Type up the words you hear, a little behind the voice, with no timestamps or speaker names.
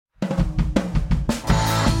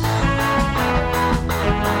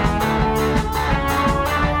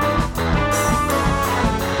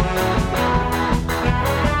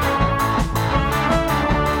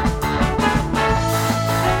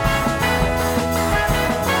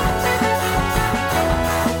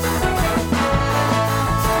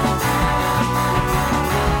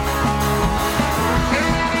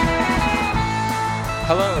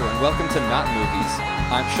Welcome to Not Movies.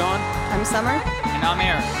 I'm Sean. I'm Summer. And I'm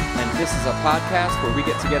Eric. And this is a podcast where we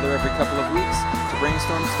get together every couple of weeks to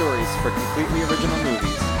brainstorm stories for completely original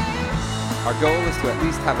movies. Our goal is to at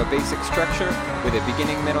least have a basic structure with a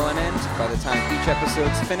beginning, middle, and end by the time each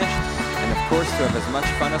episode's finished, and of course to have as much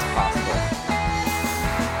fun as possible.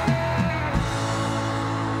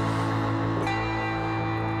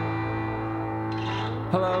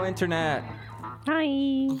 Hello, Internet. Hi.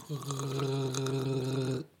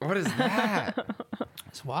 What is that?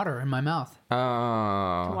 It's water in my mouth. Oh.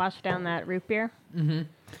 Wash down that root beer. Do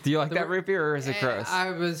you like that root beer or is it gross?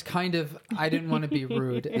 I didn't want to be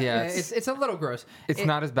rude. Yeah, it's a little gross. It's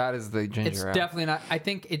not as bad as the ginger It's ale. definitely not. I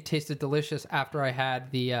think it tasted delicious after I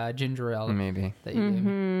had the ginger ale. Maybe. That you gave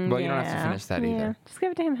me. Well, you don't have to finish that either. Just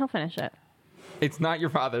give it to him. He'll finish it. It's not your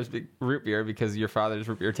father's root beer because your father's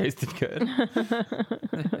root beer tasted good.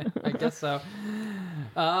 I guess so.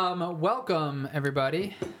 Welcome,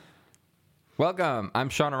 everybody. Welcome. I'm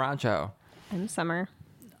Sean Aranjo. I'm Summer.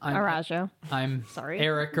 I'm Arajo. I'm Sorry.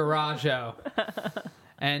 Eric Garajo.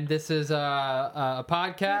 And this is a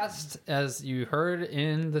podcast, as you heard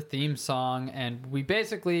in the theme song, and we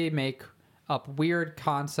basically make up weird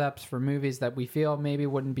concepts for movies that we feel maybe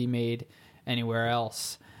wouldn't be made anywhere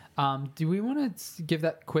else. Do we want to give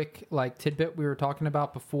that quick tidbit we were talking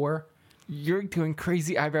about before? You're doing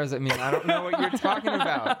crazy eyebrows at me. I don't know what you're talking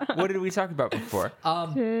about. What did we talk about before?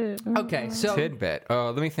 Okay, so Tidbit.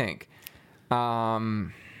 Oh, let me think.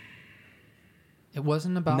 it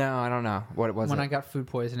wasn't about No, I don't know. What was when it? I got food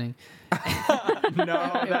poisoning. No,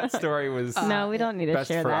 that story was No, we don't need to best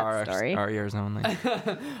share for that story. our ears only.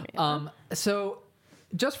 So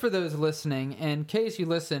just for those listening, in case you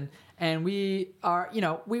listen, and we are,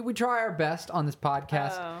 we try our best on this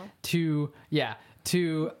podcast to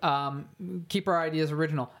keep our ideas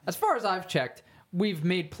original. As far as I've checked, we've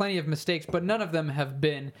made plenty of mistakes, but none of them have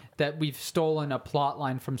been that we've stolen a plot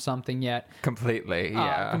line from something yet. Completely,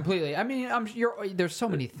 yeah. Completely. I mean, there's so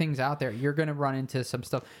many things out there. You're going to run into some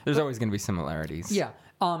stuff. There's always going to be similarities. Yeah.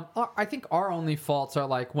 I think our only faults are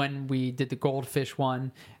like when we did the goldfish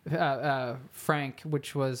one, Frank,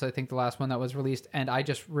 which was I think the last one that was released, and I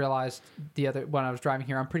just realized when I was driving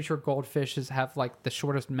here, I'm pretty sure goldfishes have like the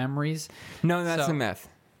shortest memories. No, that's a myth.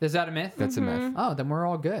 Is that a myth? That's a myth. Oh, then we're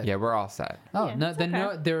all good. Yeah, we're all set. Oh, Yeah, no, it's then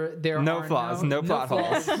okay. there No are flaws, no plot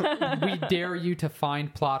holes. We dare you to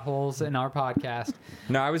find plot holes in our podcast.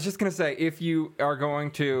 No, I was just going to say, if you are going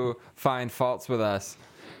to find faults with us,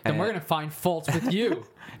 Then we're going to find faults with you.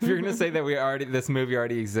 if you're going to say that this movie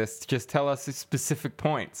already exists, just tell us specific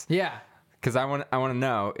points. Yeah. Because I want to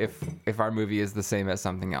know if our movie is the same as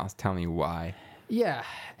something else. Tell me why. Yeah,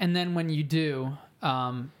 and then when you do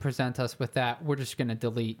present us with that, we're just going to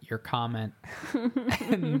delete your comment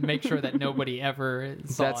and make sure that nobody ever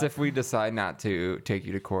saw That's it. if we decide not to take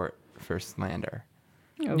you to court for slander.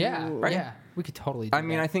 Yeah, Ooh. right. Yeah, we could totally do I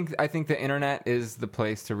mean, that. I think the internet is the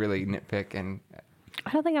place to really nitpick and,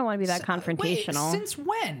 I don't think I want to be that confrontational. Wait, since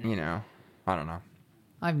when? I don't know.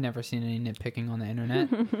 I've never seen any nitpicking on the internet.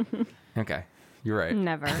 Okay, you're right.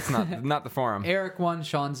 Never. It's not the forum. Eric 1,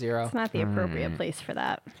 Sean 0. It's not the appropriate place for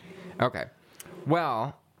that. Okay.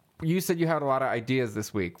 Well, you said you had a lot of ideas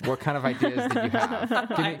this week. What kind of ideas did you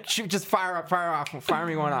have? Just fire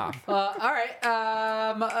me one off. All right.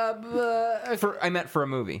 I meant for a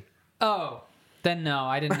movie. Oh, then no,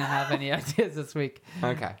 I didn't have any ideas this week.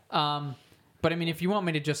 Okay. But I mean, if you want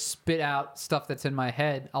me to just spit out stuff that's in my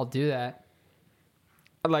head, I'll do that.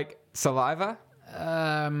 Like saliva?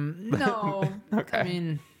 No. Okay. I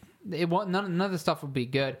mean, it won't. None of the stuff would be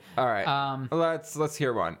good. All right. Let's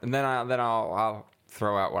hear one, and then I'll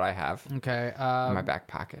throw out what I have Okay. in my back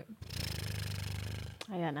pocket.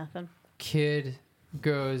 I got nothing. Kid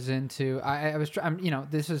goes into. I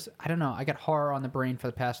don't know. I got horror on the brain for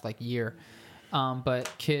the past year.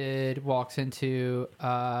 But kid walks into.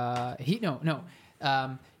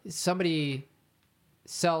 Somebody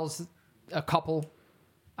sells a couple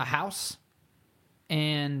a house,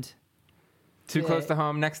 and Too close to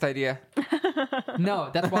home. Next idea. no,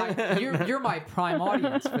 that's why you're my prime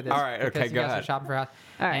audience for this. All right, okay, because you go guys ahead. are shopping for a house,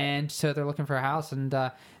 All right. and so they're looking for a house, and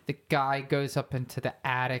the guy goes up into the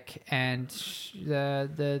attic, and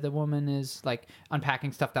the woman is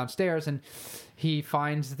unpacking stuff downstairs, and he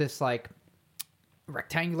finds this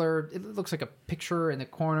rectangular. It looks like a picture in the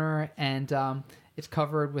corner, and it's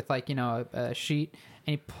covered with a sheet,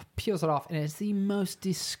 and he peels it off, and it's the most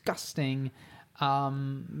disgusting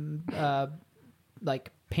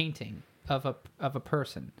painting of a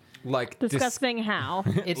person. Like Disgusting how?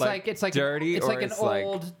 It's Like it's like dirty, it's or like an it's like-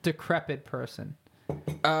 old decrepit person.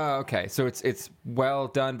 Oh, okay. So it's well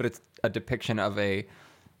done, but it's a depiction of a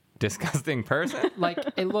disgusting person? Like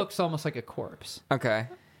it looks almost like a corpse. Okay.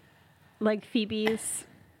 Like Phoebe's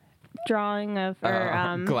drawing of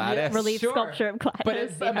or Gladys. relief Sure. sculpture of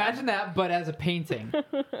Gladys. But imagine that, but as a painting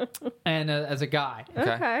and as a guy.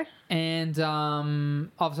 Okay. Okay. And all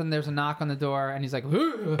of a sudden there's a knock on the door, and he's like,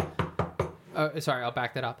 sorry, I'll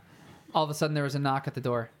back that up. All of a sudden there was a knock at the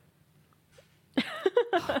door.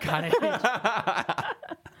 Oh, God, I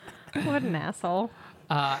hate What an asshole.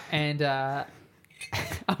 I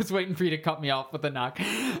was waiting for you to cut me off with a knock.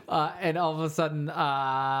 And all of a sudden,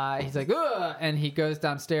 he's like, ugh! And he goes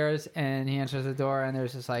downstairs and he answers the door, and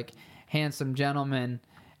there's this like handsome gentleman.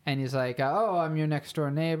 And he's like, oh, I'm your next door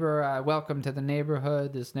neighbor. Welcome to the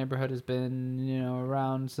neighborhood. This neighborhood has been,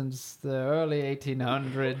 around since the early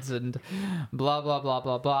 1800s and blah, blah, blah,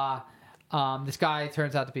 blah, blah. This guy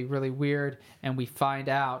turns out to be really weird, and we find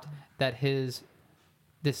out that he's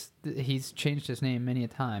changed his name many a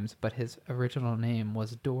times, but his original name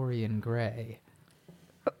was Dorian Gray.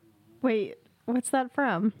 Wait, what's that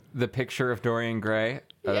from? The Picture of Dorian Gray,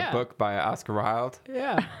 a Yeah. book by Oscar Wilde.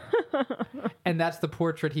 Yeah. And that's the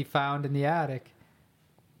portrait he found in the attic.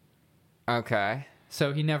 Okay.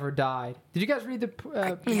 So he never died. Did you guys read the...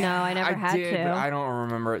 No, I never had did, to. but I don't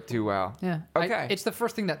remember it too well. yeah. Okay. It's the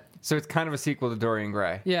first thing that... So it's kind of a sequel to Dorian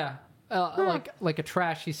Gray. Yeah. Like a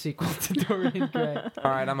trashy sequel to Dorian Gray.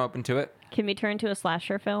 All right, I'm open to it. Can we turn to a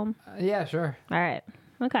slasher film? Yeah, sure. All right.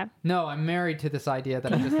 Okay. No, I'm married to this idea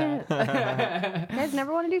that I just had. You guys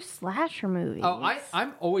never want to do slasher movies. Oh,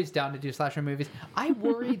 I'm always down to do slasher movies. I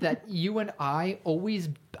worry that you and I've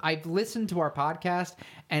listened to our podcast,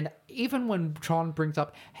 and even when Sean brings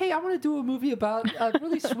up, hey, I want to do a movie about a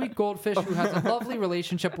really sweet goldfish who has a lovely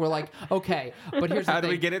relationship, we're like, okay, but here's the How thing.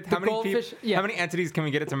 do we get it? The How many goldfish, people? yeah, How many entities can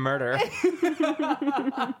we get it to murder?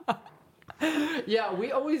 yeah,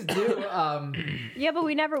 we always do. Yeah, but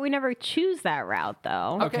we never choose that route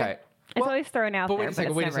though. Okay. It's always thrown out But there. wait a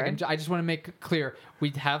second, wait a it's never- second. I just want to make it clear. We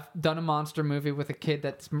have done a monster movie with a kid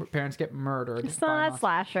that's parents get murdered. It's by not a monsters.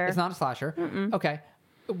 slasher. It's not a slasher. Okay.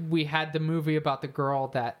 We had the movie about the girl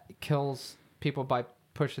that kills people by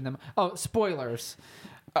pushing them. Oh, spoilers.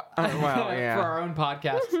 Well, yeah. For our own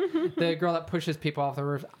podcast. The girl that pushes people off the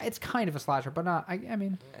roof. It's kind of a slasher, but not. I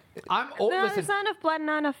mean, I'm old. No, Listen, there's not enough blood,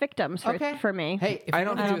 not enough victims for, okay. for me. Hey, if I you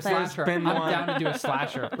don't want to do a think slasher, there's been I'm one- down to do a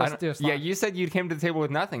slasher. Let's do a slasher. Yeah, you said you came to the table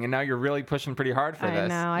with nothing, and now you're really pushing pretty hard for I this.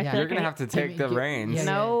 know. I Yeah. feel You're like gonna have to take the reins. yeah.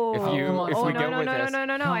 No. If you- come on. if oh, we no, go no, with no, this. no,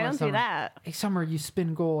 no, no, Come I on, don't do Summer. that. Hey, Summer, you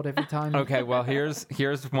spin gold every time. Okay, well here's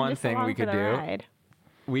one Just thing along we for could the do. ride.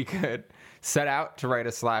 We could set out to write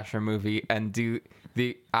a slasher movie and do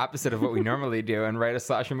the opposite of what we normally do and write a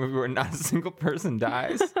slasher movie where not a single person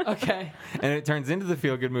dies, Okay. and it turns into the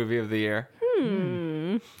feel-good movie of the year.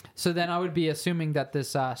 So then I would be assuming that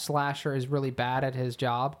this slasher is really bad at his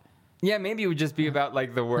job. Yeah, maybe it would just be about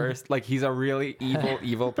like the worst. Like he's a really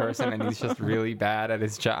evil person, and he's just really bad at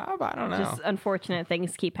his job. I don't know. Just unfortunate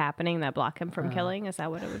things keep happening that block him from killing. Is that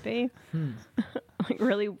what it would be? Like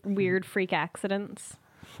really weird freak accidents.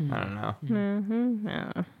 I don't know.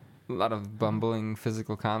 Yeah. A lot of bumbling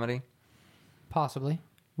physical comedy. Possibly.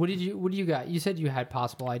 What do you got? You said you had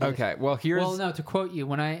possible ideas. Okay, well here's Well, no. To quote you,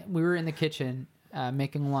 when we were in the kitchen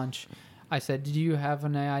making lunch, I said, "Did you have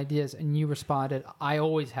any ideas?" And you responded, "I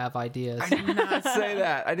always have ideas." I did not say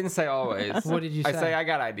that. I didn't say always. What did you I say? say I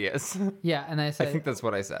got ideas. Yeah, and I I said, think that's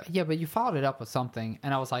what I said. "Yeah, but you followed it up with something,"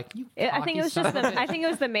 and I was like, "You." I think it was just cocky son of a I think it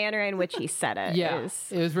was the manner in which he said it. Yeah, is,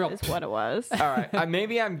 it was real. is what it was. All right,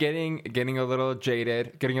 maybe I'm getting a little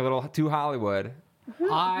jaded, getting a little too Hollywood.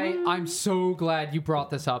 I'm so glad you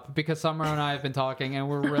brought this up because Summer and I have been talking, and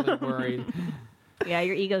we're really worried. Yeah,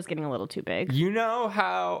 your ego's getting a little too big. You know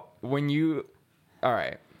how when you, all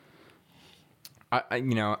right,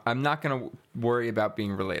 I'm not gonna worry about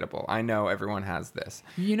being relatable. I know everyone has this.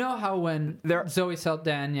 You know how when There- Zoe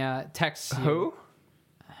Saldana texts you, Who?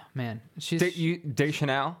 man, she's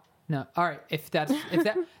Deschanel? no. All right, if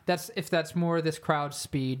that's more this crowd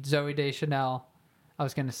speed, Zoe Deschanel. I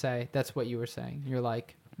was gonna say that's what you were saying. You're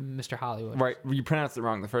like Mr. Hollywood, Right, you pronounced it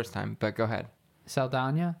wrong the first time, but go ahead.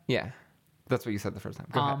 Saldana. Yeah, that's what you said the first time.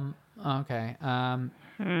 Go ahead. Okay. I'm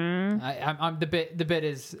the bit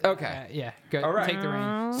is Okay. yeah. Go. All right. Take the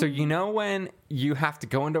reins. So you know when you have to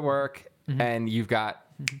go into work and you've got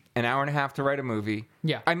an hour and a half to write a movie.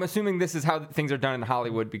 Yeah. I'm assuming this is how things are done in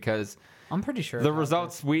Hollywood because I'm pretty sure the about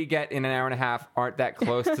results we get in an hour and a half aren't that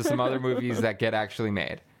close to some other movies that get actually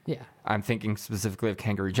made. this. Yeah. I'm thinking specifically of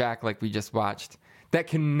Kangaroo Jack, like we just watched. That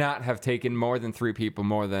cannot have taken more than 3 people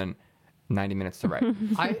more than 90 minutes to write.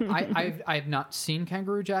 I've not seen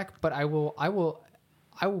Kangaroo Jack, but I will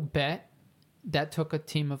bet that took a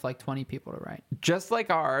team of like 20 people to write. Just like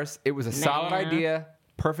ours, it was a solid idea,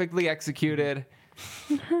 perfectly executed,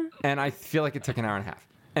 and I feel like it took an hour and a half.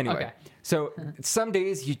 Anyway, Okay. so some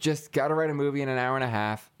days you just got to write a movie in an hour and a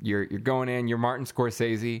half. You're going in, you're Martin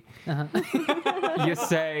Scorsese. You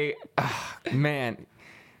say, man,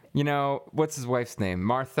 you know, what's his wife's name?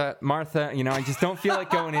 Martha, you know, I just don't feel like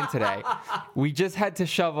going in today. We just had to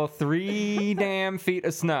shovel 3 damn feet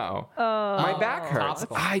of snow. My back hurts.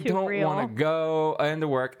 Topical. I Too don't real. want to go into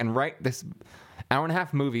work and write this hour and a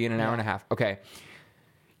half movie in an hour and a half. Okay.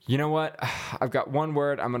 You know what? I've got one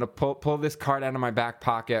word. I'm going to pull this card out of my back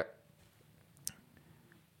pocket.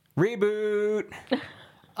 Reboot.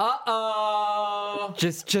 Uh-oh.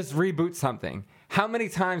 Just reboot something. How many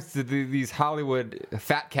times do these Hollywood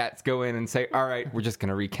fat cats go in and say, all right, we're just going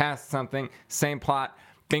to recast something, same plot,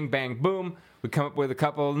 bing, bang, boom. We come up with a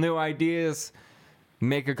couple of new ideas,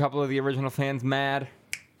 make a couple of the original fans mad.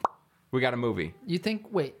 We got a movie. You think,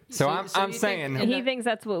 wait. So I'm you saying- think- He thinks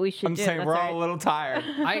that's what we should I'm do. saying That's we're right. all a little tired.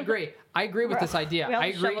 I agree with this idea. We all I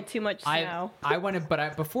agree. shovel too much snow. I want to,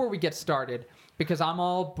 but before we get started, because I'm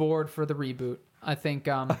all bored for the reboot. I think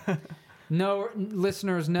no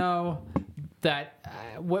listeners know that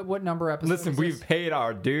what number episode? Listen, is we've this? paid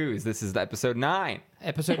our dues. This is episode 9.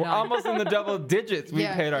 Episode We're 9. almost in the double digits. We've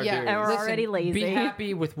paid our dues. And we're already lazy. Be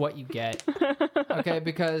happy with what you get, okay?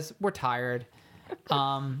 Because we're tired.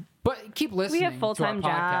 But keep listening. We have full-time to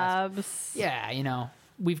our podcast. jobs. Yeah, you know,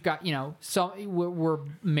 we've got, you know, some we're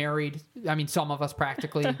married. I mean, some of us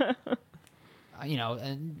practically. You know,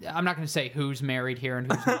 and I'm not going to say who's married here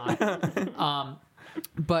and who's not.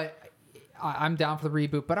 But I'm down for the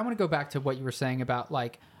reboot. But I want to go back to what you were saying about,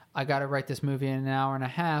 like, I got to write this movie in an hour and a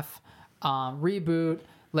half. Reboot.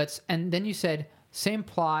 And then you said same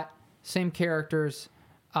plot, same characters.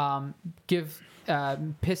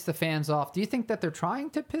 Piss the fans off. Do you think that they're trying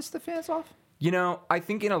to piss the fans off? You know, I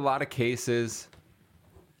think in a lot of cases,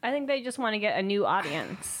 I think they just want to get a new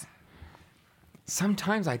audience.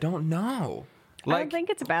 sometimes I don't know. I don't think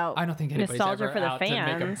it's about I don't think anybody's nostalgia ever for the out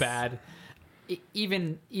fans. to make a bad.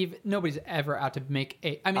 Even nobody's ever out to make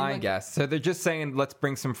a. I mean, I like, guess. So they're just saying, let's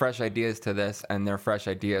bring some fresh ideas to this, and their fresh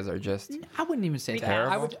ideas are just... I wouldn't even say that.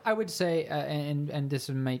 Terrible. I would say, and this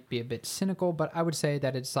might be a bit cynical, but I would say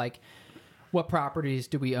that it's like, what properties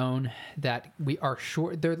do we own that we are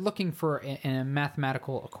sure they're looking for a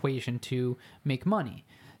mathematical equation to make money.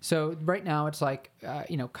 So right now it's like,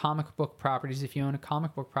 you know, comic book properties. If you own a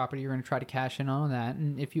comic book property, you're going to try to cash in on that.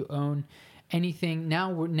 And if you own anything, now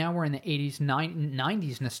we're in the 80s,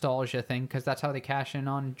 90s nostalgia thing, because that's how they cash in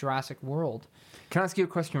on Jurassic World. Can I ask you a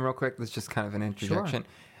question real quick? That's just kind of an interjection.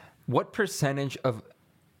 What percentage of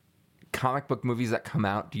comic book movies that come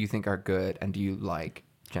out do you think are good, and do you like,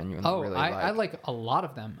 genuinely really like? I like a lot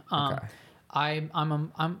of them. Okay.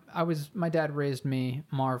 My dad raised me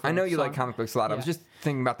Marvel. I know you so like comic books a lot. I was yeah. just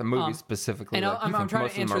thinking about the movies specifically. And like, you I'm think trying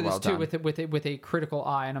most to of them answer are this well too done. with a critical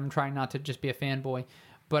eye, and I'm trying not to just be a fanboy.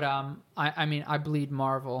 But I mean, I bleed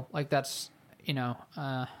Marvel. Like that's, you know,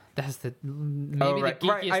 that's the maybe the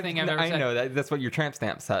geekiest thing I've ever said. I know that. That's what your tramp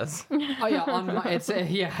stamp says. Oh yeah, on my, it's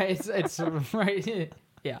right.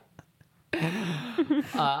 Yeah.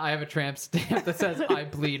 I have a tramp stamp that says I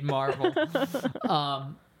bleed Marvel.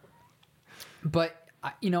 But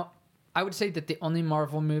you know, I would say that the only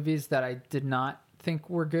Marvel movies that I did not think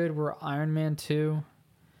were good were Iron Man 2.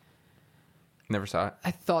 Never saw it.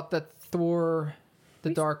 I thought that Thor: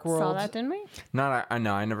 The Dark World. Saw that, didn't we? I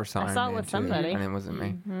know. I never saw. I Iron saw it Man with 2, somebody. and it wasn't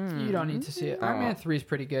me. You don't need to see it. Iron Man 3 is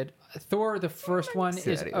pretty good. Thor, the first one,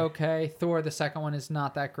 see is that either. okay. Thor, the second one, is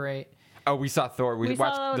not that great. Oh, we saw Thor. We saw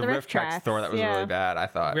watched the the riff riff tracks tracks, Thor. That was yeah. really bad. I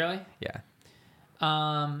thought. Really? Yeah.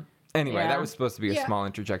 Anyway, Yeah. that was supposed to be a Yeah. small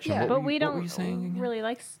interjection. Yeah. What But were we you, don't what were you saying again? really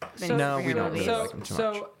like No, we superhero don't movies. really like them too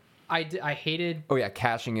much. So I hated. Oh yeah,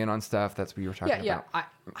 cashing in on stuff. That's what you were talking Yeah. about.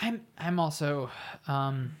 I'm also.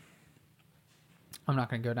 I'm not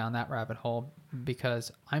going to go down that rabbit hole because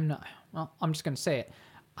I'm not. Well, I'm just going to say it.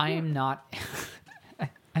 I am not.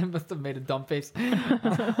 I must have made a dumb face.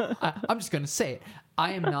 I'm just going to say it.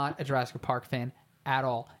 I am not a Jurassic Park fan at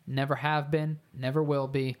all. Never have been. Never will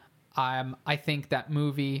be. I think that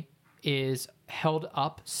movie is held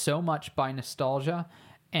up so much by nostalgia,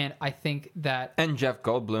 and I think that And Jeff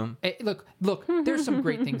Goldblum. look. There's some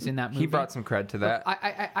great things in that movie. He brought some cred to that.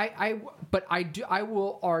 But I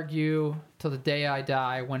will argue till the day I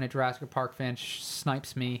die when a Jurassic Park fan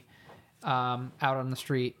snipes me out on the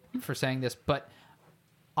street for saying this. But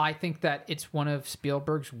I think that it's one of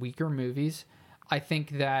Spielberg's weaker movies. I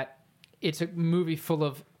think that it's a movie full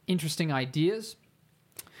of interesting ideas.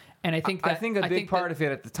 And I think that a big part of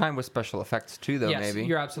it at the time was special effects too, though. yes, Maybe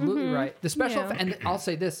you're absolutely right. The special Yeah. and I'll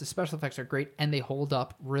say this: the special effects are great and they hold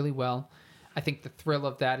up really well. I think the thrill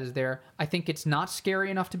of that is there. I think it's not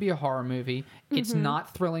scary enough to be a horror movie. It's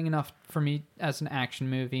not thrilling enough for me as an action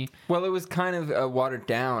movie. Well, it was kind of a watered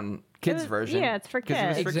down kids version. Yeah, it's for 'cause it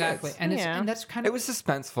was kids. for Exactly. kids. And, Yeah. and that's kind It of... was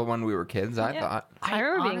suspenseful when we were kids, I thought. I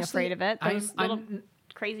remember being honestly- afraid of it. Those little I'm-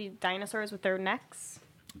 crazy dinosaurs with their necks.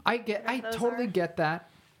 I those totally are. get that.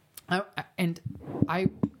 I'm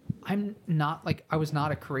not like, I was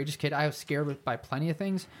not a courageous kid. I was scared by plenty of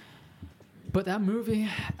things. But that movie,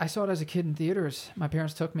 I saw it as a kid in theaters. My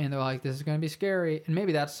parents took me and they're like, this is going to be scary. And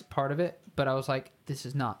maybe that's part of it. But I was like, this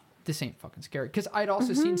ain't fucking scary. Because I'd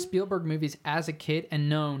also seen Spielberg movies as a kid and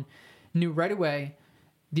knew right away,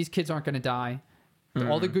 these kids aren't going to die. They're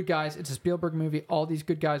all the good guys. It's a Spielberg movie. All these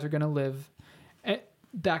good guys are going to live.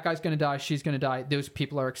 That guy's going to die. She's going to die. Those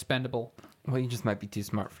people are expendable. Well, you just might be too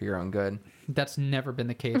smart for your own good. That's never been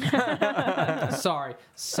the case. Sorry.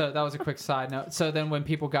 So that was a quick side note. So then when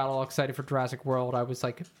people got all excited for Jurassic World, I was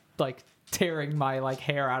like tearing my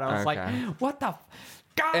hair out. I was like, what the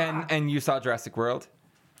God? And you saw Jurassic World?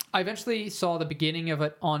 I eventually saw the beginning of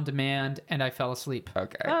it on demand and I fell asleep.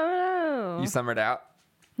 Okay. Oh. You summered out?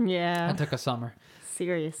 I Yeah. took a summer.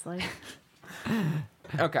 Seriously.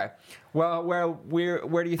 Okay. Well,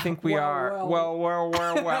 where do you think we are? Well.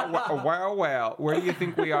 Where do you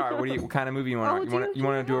think we are? What kind of movie you want? You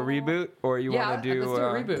want to do a reboot, or you Yeah, want to do? let's do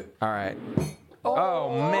a reboot. All right.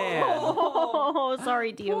 Oh man, Oh,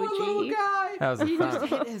 sorry, Poor little DOG. guy. That was he fun. just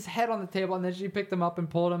hit his head on the table and then she picked him up and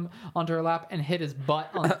pulled him onto her lap and hit his butt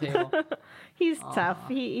on the table. He's tough.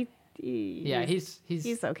 He Yeah, he's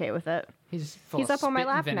okay with it. He's full He's of up on my spit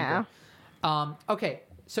and lap vinegar. now. Okay,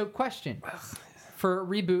 so question. For a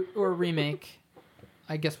reboot or a remake,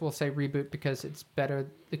 I guess we'll say reboot because it's better,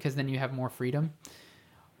 because then you have more freedom.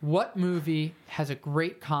 What movie has a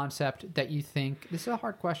great concept that you think... This is a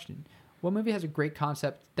hard question. What movie has a great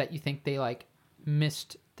concept that you think they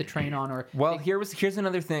missed the train on, or well, they here's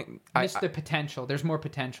another thing. missed the potential? There's more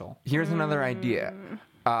potential. Here's another idea.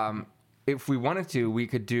 If we wanted to, we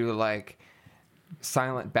could do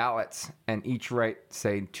silent ballots and each write,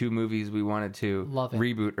 say, 2 movies we wanted to Love it.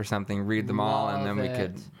 reboot or something, read them all, and then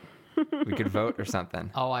Love we could vote or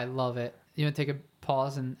something. Oh, I love it. You want to take a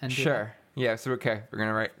pause and do Sure. Yeah, so okay. We're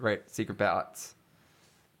gonna write secret ballots.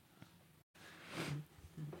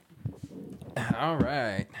 All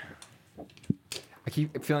right. I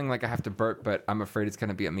keep feeling like I have to burp, but I'm afraid it's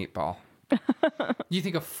gonna be a meatball. You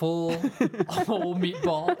think a full whole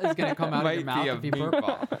meatball is going to come out of your mouth if you burp?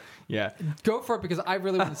 meatball. Yeah. Go for it because I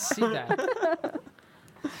really want to see that.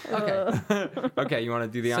 Okay. Okay, you want to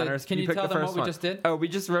do the So honors? can you pick tell the them first what we one. just did? Oh, we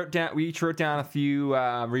each wrote down a few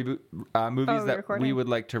reboot movies we're that recording? we would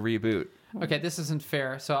like to reboot. Okay, this isn't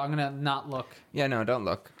fair, so I'm going to not look. Yeah, no, don't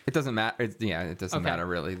look. It doesn't matter. It doesn't Okay. matter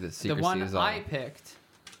really. The secrecy The one is all. I picked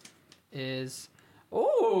is...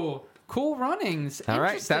 Oh, Cool Runnings. All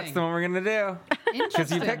right, that's the one we're gonna do because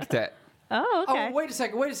you Interesting. picked it. Oh, okay. Oh, wait a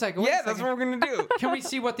second. Yeah, that's what we're gonna do. Can we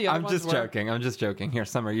see what the other I'm ones just were? joking. I'm just joking. Here,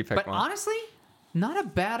 Summer, you pick But one. honestly, not a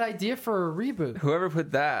bad idea for a reboot. Whoever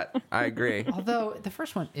put that, I agree. Although, the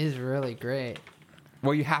first one is really great.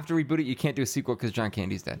 Well, you have to reboot it. You can't do a sequel because John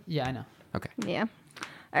Candy's dead. Yeah, I know. Okay. Yeah.W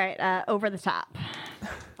right. Over the Top.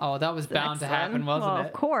 Oh, that was bound to Next happen, one. wasn't Well, it?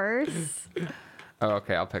 Of course. Oh,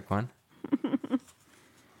 okay. I'll pick one.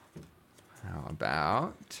 How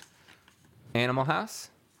about Animal House?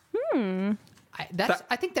 I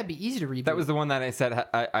think that'd be easy to reboot. That was the one that I said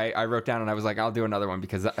I wrote down, and I was like, I'll do another one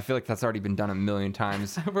because I feel like that's already been done a million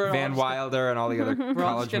times. We're all Van just Wilder and all the other all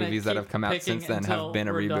college just gonna movies that keep have come out picking since then until have been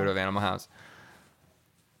a we're reboot done. of Animal House.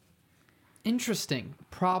 Interesting.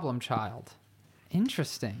 Problem Child.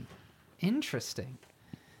 Interesting.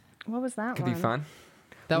 What was that Could one? be fun.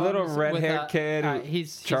 That Little one was red-haired with, kid. Who,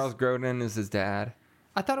 he's Charles Grodin is his dad.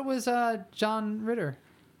 I thought it was John Ritter.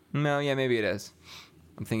 No, yeah, maybe it is.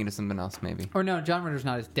 I'm thinking of something else, maybe. Or no, John Ritter's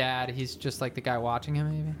not his dad. He's just like the guy watching him,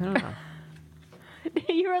 maybe. I don't know.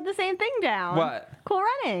 You wrote the same thing down. What? Cool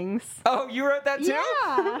Runnings. Oh, you wrote that too?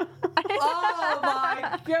 Yeah. Oh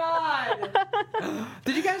my god!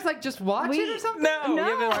 Did you guys just watch it or something? No, we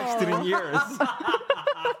haven't watched it in years.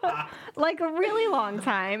 Like a really long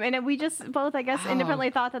time. And we just both, I guess,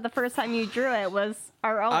 independently thought that the first time you drew it was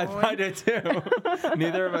our own. I did too.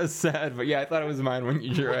 Neither of us said, but yeah, I thought it was mine when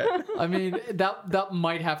you drew it. I mean, that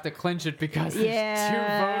might have to clinch it because there's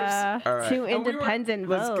Yeah. 2 votes. All right. Two And we were- independent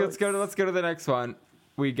Let's votes. go to the next one.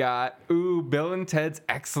 We got Bill and Ted's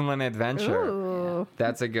Excellent Adventure. Ooh.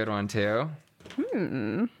 That's a good one too.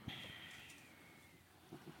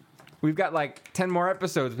 We've got 10 more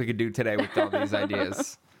episodes we could do today with all these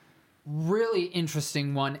ideas. Really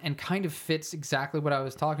interesting one and kind of fits exactly what I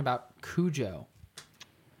was talking about. Cujo.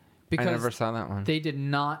 because I never saw that one. they did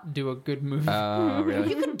not do a good movie. Oh, really?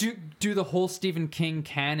 You could do the whole Stephen King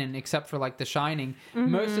canon except for like The Shining.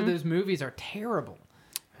 Most of those movies are terrible.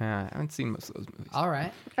 Yeah, I haven't seen most of those movies. All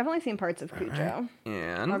right. I've only seen parts of Cujo,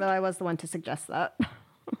 And although I was the one to suggest that.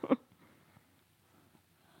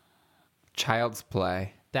 Child's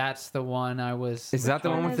Play. That's the one I was. Is that the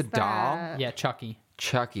one one with the is doll? that? Yeah, Chucky.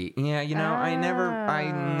 Chucky. Yeah,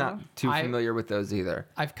 I'm not too I- familiar with those either.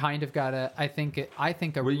 I've kind of got a. I think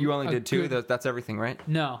a. Well, you only a did two. good- That's everything, right?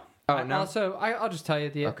 No. Oh, no? Also, I'll just tell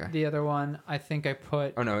you Okay. the other one. I think I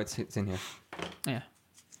put. Oh no, it's in here. Yeah.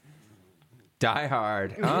 Die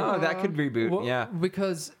Hard. Oh, that could reboot. Well, Yeah.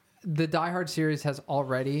 Because the Die Hard series has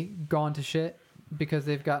already gone to shit because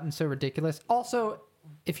they've gotten so ridiculous. Also,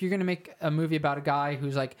 if you're going to make a movie about a guy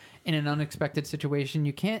who's like in an unexpected situation,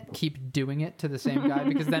 you can't keep doing it to the same guy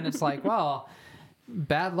because then it's like, well,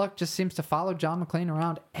 bad luck just seems to follow John McClane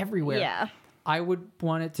around everywhere. Yeah. I would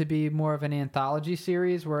want it to be more of an anthology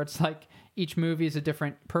series where it's like each movie is a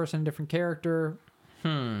different person, different character.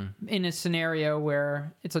 In a scenario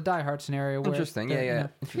where it's a Die Hard scenario. Where Interesting. they're, Yeah. you know,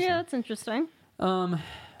 Interesting. Yeah, that's interesting.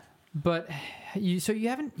 but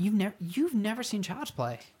you've never seen Child's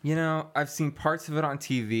Play. You know, I've seen parts of it on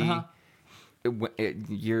TV. Uh-huh.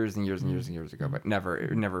 Years and years and years and years ago, but it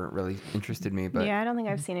never really interested me. But Yeah, I don't think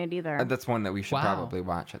I've seen it either. that's one that we should Wow. probably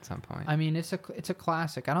watch at some point. I mean, it's a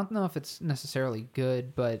classic. I don't know if it's necessarily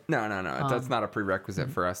good, but No. That's not a prerequisite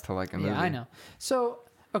for us to like a movie. yeah, I know. So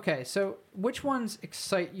okay, so which ones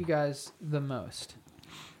excite you guys the most?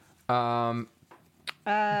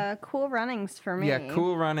 Cool Runnings for me. Yeah,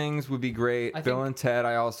 Cool Runnings would be great. I Bill think- and Ted,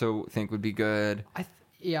 I also think would be good.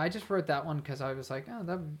 I just wrote that one because I was like,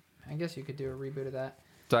 I guess you could do a reboot of that.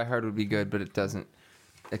 Die Hard would be good, but it doesn't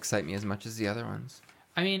excite me as much as the other ones.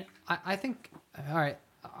 I mean, I think. All right,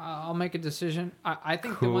 I'll make a decision. I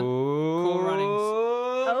think the Cool, one. Cool Runnings.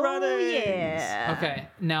 Oh, Runnings. yeah. Okay,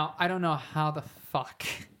 now I don't know how the fuck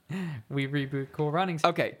we reboot Cool Runnings.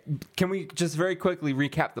 Okay, can we just very quickly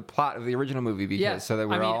recap the plot of the original movie because so that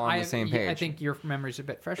we're all on the same page? I think your memory's a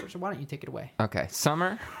bit fresher, so why don't you take it away? Okay,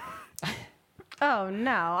 Summer. Oh,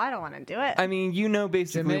 no, I don't want to do it. I mean, you know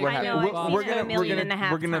basically what I know, happened. I've seen it a million and a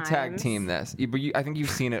half we're gonna tag times. team this. But I think you've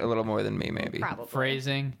seen it a little more than me, maybe. Probably.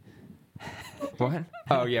 Phrasing. What?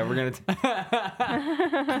 Oh yeah, we're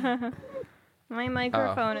gonna My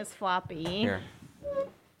microphone is floppy. here.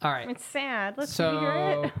 All right. It's sad. Let's hear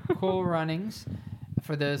So, it. Cool Runnings,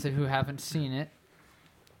 for those who haven't seen it.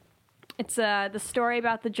 It's the story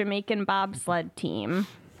about the Jamaican bobsled team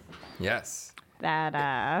Yes,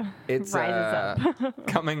 that it's rises up.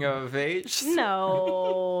 coming of age.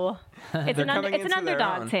 No. It's They're an, coming it's an into their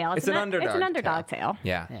underdog own. tale. It's an underdog It's an underdog tale.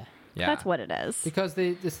 Yeah. Yeah. Yeah. That's what it is. Because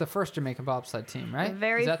it's the first Jamaican bobsled team, right?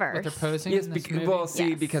 Very Is that what they're first. posing Yes, in this movie? well, see,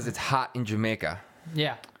 Yes. because it's hot in Jamaica.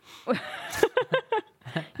 Yeah,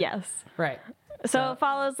 Yes. right. So it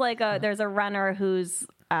follows like there's a runner who's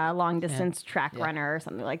a long distance track Yeah. runner or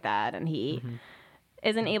something like that, and he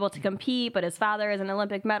isn't able to compete, but his father is an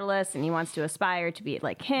Olympic medalist, and he wants to aspire to be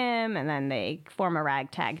like him. And then they form a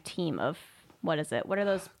ragtag team of what is it? What are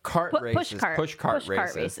those Cart races, push cart cart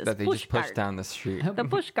races that they just push cart. down the street. The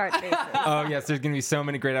push cart races, Oh yes, there's gonna be so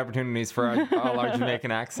many great opportunities for all our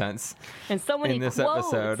Jamaican accents. and so many In this quotes.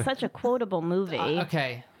 episode. Such a quotable movie.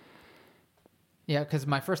 Okay. Yeah, because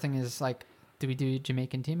my first thing is like, do we do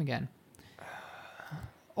Jamaican team again?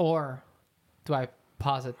 Or do I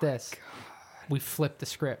posit this? We flip the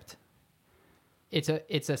script. It's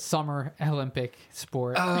a summer Olympic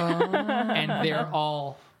sport, and they're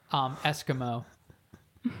all Eskimo.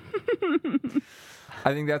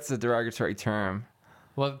 I think that's a derogatory term.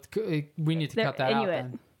 Well, we need to They're cut that out Inuit.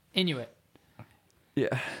 then. Inuit. Yeah.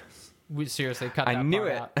 We seriously cut that I knew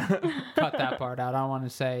part it. out. Cut that part out. I don't want to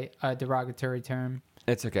say a derogatory term.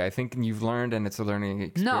 It's okay. I think you've learned, and it's a learning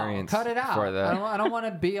experience. No, cut it out. For the... I don't want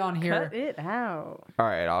to be on here. Cut it out. All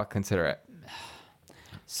right, I'll consider it.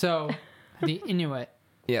 So, the Inuit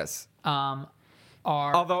Yes. are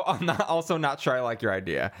Although I'm not sure I like your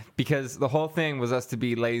idea because the whole thing was us to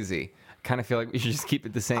be lazy. Kind of feel like we should just keep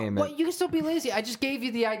it the same. well, you can still be lazy. I just gave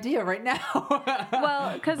you the idea right now.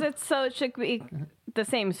 Well, because it should be the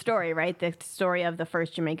same story, right? The story of the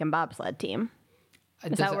first Jamaican bobsled team.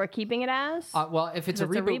 Is that what we're keeping it as? well, if it's a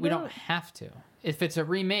If it's a reboot, we don't reboot? have to. If it's a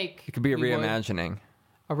remake, It could be a we would. reimagining.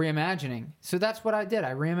 A reimagining. So that's what I did.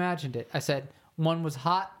 I reimagined it. I said one was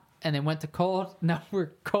hot and they went to cold. Now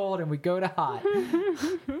we're cold and we go to hot.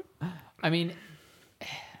 I mean,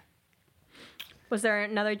 Was there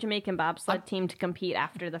another Jamaican bobsled team to compete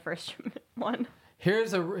after the first one?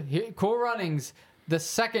 here's Cool Runnings, the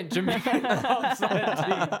second Jamaican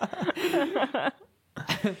bobsled team.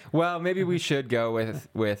 Well, maybe we should go with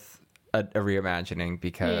a reimagining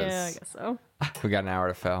because Yeah, I guess so. we got an hour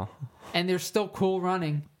to fill. And they're still cool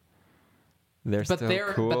running. They're But still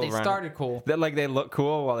they're cool. but they running. started cool. They look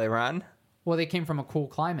cool while they run. Well, they came from a cool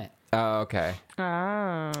climate, Oh, okay. Oh.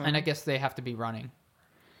 and I guess they have to be running.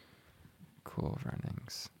 Cool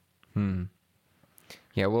runnings.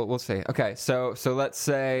 Yeah, we'll see. Okay, so let's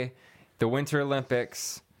say the Winter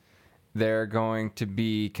Olympics. They're going to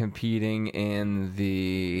be competing in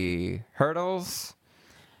the hurdles,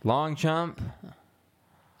 long jump.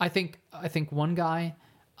 I think one guy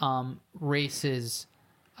races.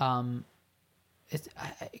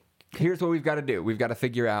 Here's what we've got to do. We've got to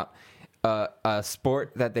figure out a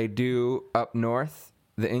sport that they do up north,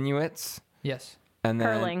 the Inuits, Yes, and then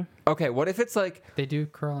Curling. Okay, what if it's like they do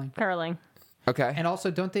curling, Curling. okay, and also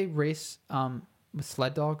don't they race with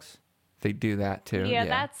sled dogs? they do that too. Yeah,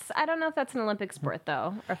 that's. I don't know if that's an Olympic sport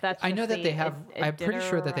though, or if that's. I know just that they have. a I'm pretty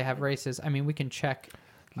sure that they Iditarod. have races. I mean, we can check.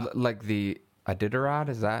 Like the Iditarod,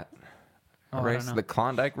 is that a Oh, I race? don't know. The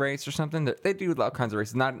Klondike race or something? They do all kinds of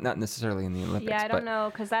races, not necessarily in the Olympics. Yeah, I don't but know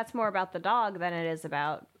because that's more about the dog than it is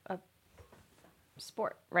about a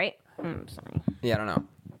sport, right? Sorry, Yeah, I don't know.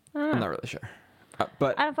 I'm not really sure.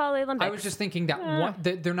 But I don't follow the Olympics. I was just thinking that one,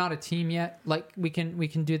 they're not a team yet. Like we can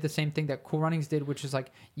do the same thing that Cool Runnings did, which is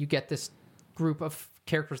like you get this group of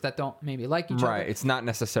characters that don't maybe like each right, other. it's not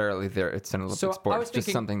necessarily it's an Olympic So I sport. was It's just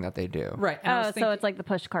thinking- something that they do. Right. And I was Oh, thinking, so it's like the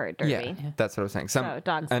push cart derby. Yeah, that's what I was saying. Some So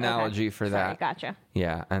dogs. analogy okay. for Sorry, that. Gotcha.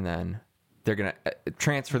 Yeah, and then they're gonna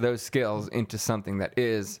transfer those skills into something that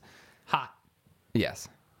is hot yes,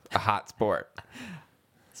 a hot sport.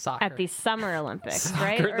 soccer. At the Summer Olympics,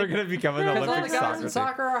 right? They're Or- going to become an Because all the Olympic guys soccer in team.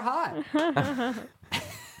 soccer are hot.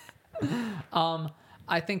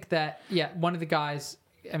 I think that one of the guys.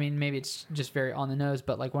 I mean, maybe it's just very on the nose,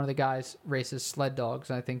 but like one of the guys races sled dogs.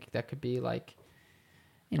 And I think that could be like,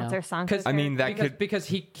 What's their song? I mean, that could because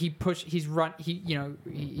he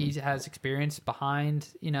has experience behind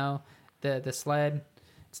the sled.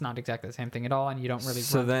 It's not exactly the same thing at all, and you don't really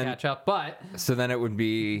So run to then- catch up. But So then it would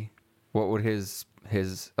be what would his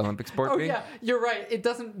Olympic sport be? yeah, you're right. It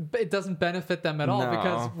doesn't benefit them at all No.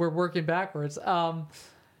 because we're working backwards.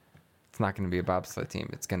 It's not going to be a bobsled team.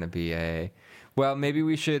 It's going to be well, maybe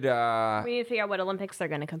we should we need to figure out what Olympics they're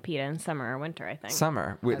going to compete in, summer or winter. I think.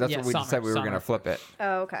 summer. That's Yeah, what we summer, decided we were summer. going to flip it.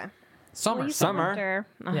 Oh, okay. Summer. Well, you said Summer. winter.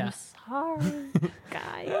 I'm Yeah. sorry,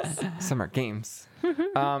 guys. Summer games.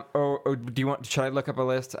 Or do you want? Should I look up a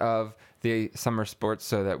list of the summer sports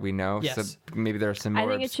so that we know? Yes. So maybe there are some more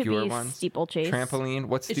I think it should obscure be ones. steeplechase. Trampoline.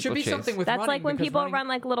 What's It should be steeplechase? something with That's running, like when because people running- run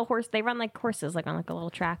like little horse. They run like horses, like on like a little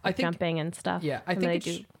track, I with think- jumping and stuff. Yeah, I And think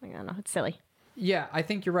they it do. I don't know. It's silly. Yeah, I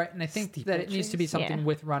think you're right, and I think that it needs to be Steeplechase? something Yeah.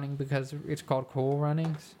 with running because it's called Cool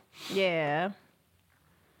Runnings. Yeah.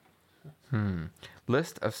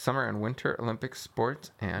 List of summer and winter Olympic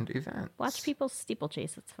sports and events. Watch people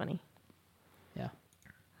steeplechase. It's funny. Yeah.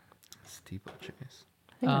 Steeplechase.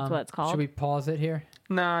 I think that's what it's called. Should we pause it here?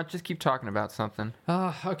 No, just keep talking about something.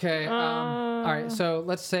 Okay. All right. So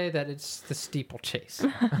let's say that it's the steeplechase.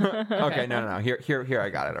 Okay, no. Here, I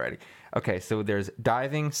got it already. Okay, so there's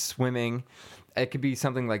diving, swimming. It could be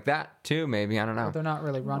something like that too. Maybe I don't know. They're not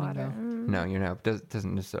really running though. No,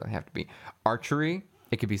 doesn't necessarily have to be archery.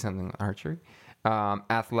 It could be something like archery.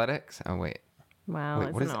 Athletics. Oh wait. Wow.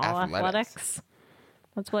 Wait, what isn't is it all athletics?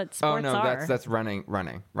 That's what Oh sports no, are. that's running.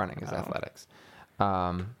 Running is athletics.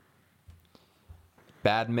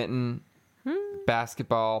 Badminton,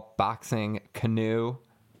 basketball, boxing, canoe,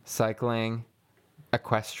 cycling,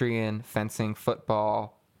 equestrian, fencing,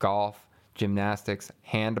 football, golf, gymnastics,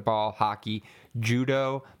 handball, hockey,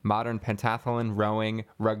 judo, modern pentathlon, rowing,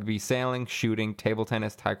 rugby, sailing, shooting, table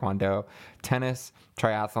tennis, taekwondo, tennis,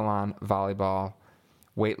 triathlon, volleyball,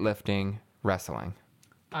 weightlifting, wrestling.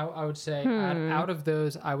 I would say out of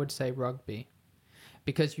those, I would say rugby,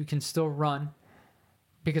 because you can still run.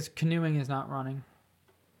 Because canoeing is not running.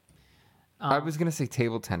 I was going to say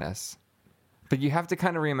table tennis, but you have to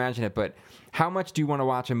kind of reimagine it. But how much do you want to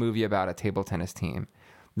watch a movie about a table tennis team?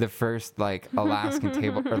 The first like Alaskan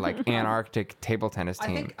table or like Antarctic table tennis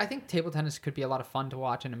team. I think table tennis could be a lot of fun to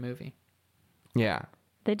watch in a movie. Yeah.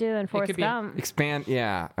 They do in Forrest could be- Gump. Expand.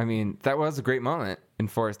 Yeah. I mean, that was a great moment in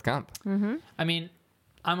Forrest Gump. I mean,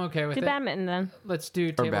 I'm okay with Do it. badminton then. Let's do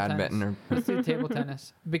Or table badminton. tennis. Let's do table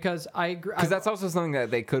tennis because I agree. Because that's also something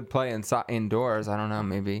that they could play indoors. I don't know.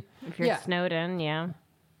 Maybe. If you're Yeah. snowed in, yeah.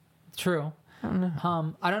 True.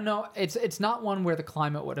 I don't know. It's not one where the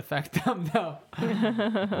climate would affect them though.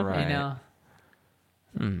 Right. You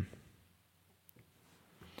know.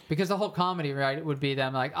 Because the whole comedy, right, would be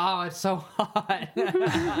them like, oh, it's so hot.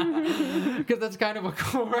 Because that's kind of what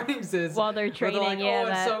Cool Runnings is. While they're Where training, like, yeah, oh, it's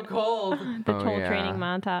that- so cold. The Oh, whole yeah. training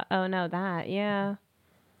montage. Oh no, that yeah.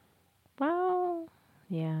 Well,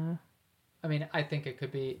 yeah, I mean, I think it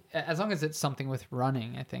could be, as long as it's something with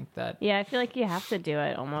running, I think that. yeah. I feel like you have to do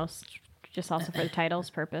it almost, just also for the title's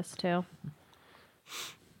purpose too.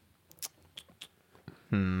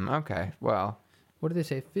 Okay. Well, What do they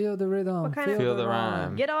say? Feel the rhythm. What kind of- Feel the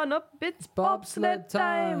rhyme. Get on up, it's bobsled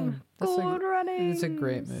time. That's a- Good running. It's a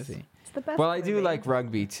great movie. It's the best. well, I do movie. like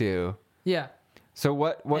rugby too. Yeah. So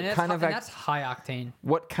what And that's kind of and that's high octane.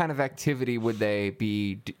 what kind of activity would they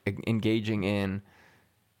be engaging in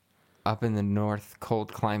up in the north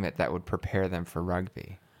cold climate that would prepare them for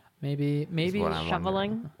rugby? Maybe what I'm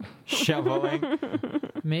shoveling. Shoveling.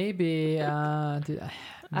 maybe do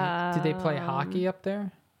they play hockey up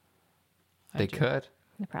there? They could.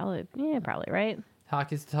 Probably, right.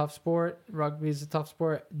 Hockey's a tough sport. Rugby's a tough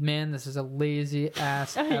sport. Man, this is a lazy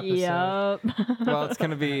ass episode. Yup. Well, it's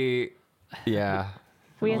gonna be, yeah.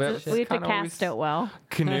 We Well, have to it's kinda cast it well.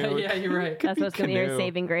 Canoe. Yeah, you're right. That's what's going to be your canoe.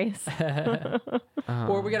 saving grace.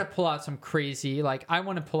 Or we got to pull out some crazy. Like I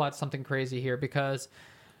want to pull out something crazy here because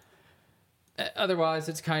otherwise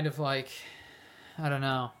it's kind of like I don't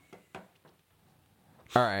know.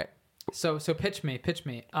 All right. So pitch me.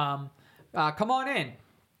 Come on in.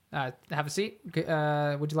 Have a seat.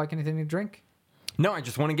 Would you like anything to drink? No, I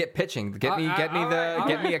just want to get pitching. Get me all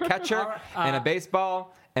a catcher All right, and a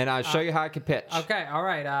baseball, and I'll show you how I can pitch. Okay. All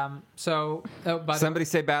right. Somebody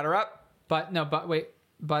say batter up. But wait.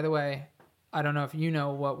 By the way, I don't know if you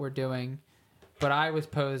know what we're doing, but I was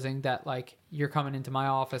posing that like you're coming into my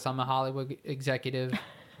office. I'm a Hollywood executive.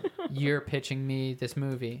 You're pitching me this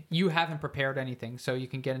movie. You haven't prepared anything, so you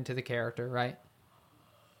can get into the character, right?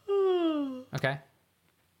 Okay.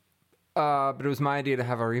 But it was my idea to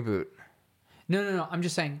have a reboot. No. I'm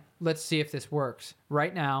just saying, let's see if this works.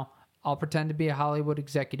 Right now, I'll pretend to be a Hollywood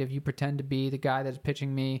executive. You pretend to be the guy that's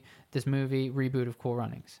pitching me this movie reboot of Cool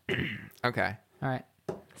Runnings. Okay. All right.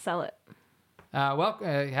 Sell it. Have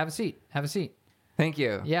a seat. Have a seat. Thank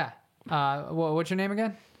you. Yeah. What's your name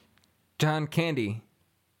again? John Candy.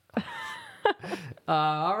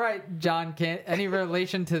 All right, John. Any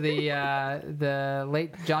relation to the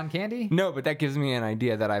late John Candy? No, but that gives me an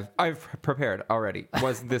idea that I've prepared already.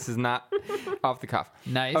 This is not off the cuff.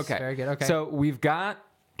 Nice. Okay. Very good. Okay. So we've got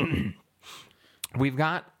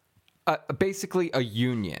basically a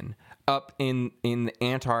union up in the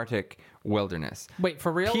Antarctic wilderness. Wait,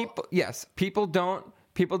 for real? People don't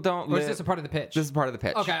Or live. is this a part of the pitch? This is part of the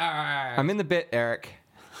pitch. Okay. All right. I'm in the bit, Eric.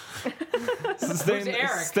 Who's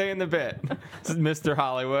Eric? Stay in the bit. This is Mr.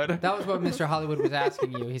 Hollywood. That was what Mr. Hollywood was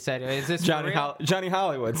asking you. He said, "Is this for real?" Johnny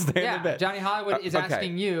Hollywood. Stay in the Yeah, bit. Johnny Hollywood is okay.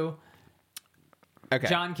 asking you, Okay.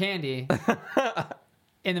 John Candy,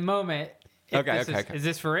 in the moment. Is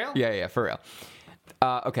this for real? Yeah, for real.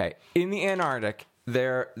 Okay, in the Antarctic,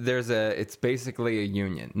 it's basically a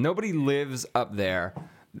union. Nobody lives up there.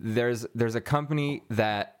 There's a company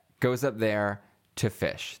that goes up there to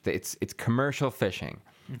fish. It's commercial fishing.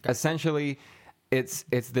 Okay. Essentially, it's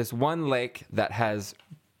this one lake that has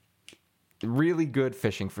really good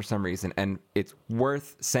fishing for some reason, and it's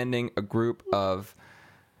worth sending a group of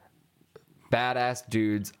badass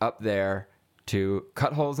dudes up there to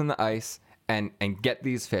cut holes in the ice and get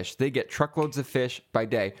these fish. They get truckloads of fish by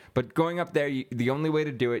day, but going up there, the only way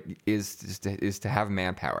to do it is to have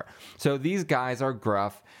manpower. So these guys are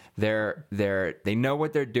gruff. They know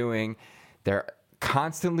what they're doing. They're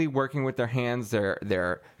constantly working with their hands.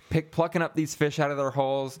 They're plucking up these fish out of their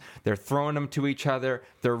holes. They're throwing them to each other.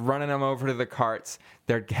 They're running them over to the carts.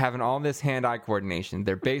 They're having all this hand-eye coordination.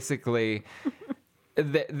 They're basically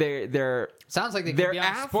they're Sounds like they could they're be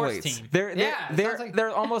on a sports athletes. team. They're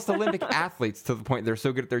almost Olympic athletes to the point they're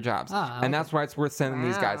so good at their jobs. And that's why it's worth sending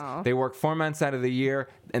these guys. Wow. They work 4 months out of the year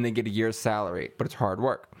and they get a year's salary, but it's hard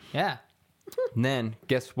work. Yeah. And then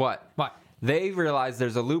guess what? What? They realize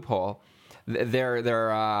there's a loophole. Their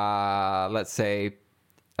let's say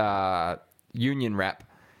union rep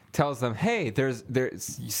tells them, hey,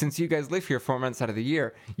 since you guys live here 4 months out of the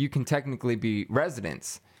year, you can technically be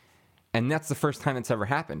residents. And that's the first time it's ever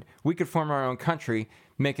happened. We could form our own country,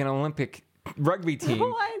 make an Olympic rugby team,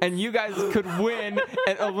 What? and you guys could win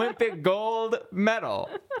an Olympic gold medal.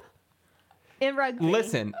 In rugby.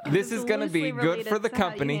 Listen, this is going to be loosely good for related the to how you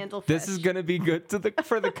company. handle This fish. is going to be good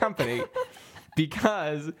for the company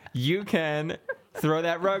because you can throw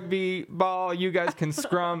that rugby ball. You guys can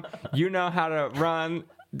scrum. You know how to run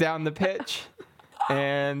down the pitch.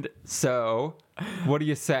 And so, what do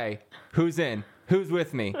you say? Who's in? Who's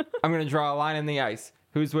with me? I'm going to draw a line in the ice.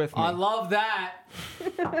 Who's with me? I love that.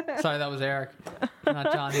 Sorry, that was Eric,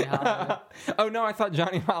 not Johnny Hollywood. Oh no, I thought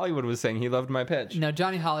Johnny Hollywood was saying he loved my pitch. No,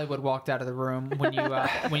 Johnny Hollywood walked out of the room when you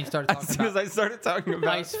started talking As soon as about I started talking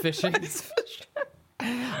about ice fishing.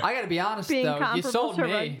 I got to be honest Being though, you comparable sold to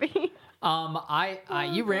me. rugby.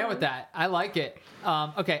 You ran with that. I like it.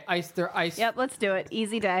 Okay, ice. Yep, let's do it.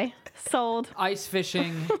 Easy day. Sold. Ice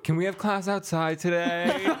fishing. Can we have class outside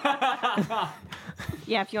today?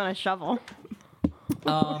 Yeah, if you want a shovel.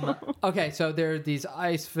 Okay, so there are these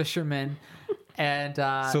ice fishermen, and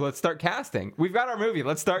So let's start casting. We've got our movie.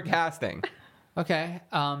 Let's start casting. okay.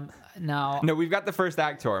 Now No, we've got the first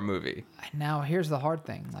act to our movie. here's the hard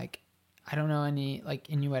thing. Like, I don't know any like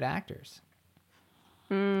Inuit actors.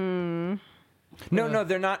 No,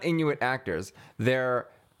 they're not Inuit actors. They're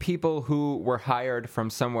people who were hired from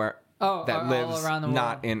somewhere Oh, that all lives around the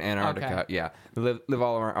not world. in Antarctica. Okay. Yeah, live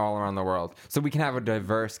all around the world. So we can have a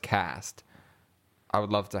diverse cast. I would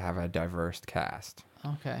love to have a diverse cast.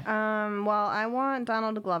 Okay. Well, I want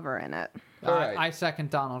Donald Glover in it. all right. I second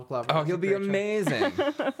Donald Glover. Oh, He's he'll a be great choice.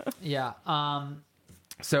 amazing. Yeah.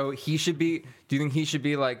 So he should be. Do you think he should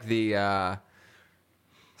be like the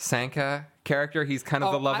Sanka character? He's kind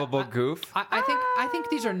of the lovable goof. I think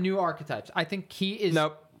these are new archetypes. I think he is.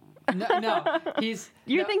 Nope. No, he's.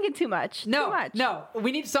 You're no, thinking too much. No, Too much. no.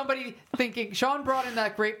 We need somebody thinking. Sean brought in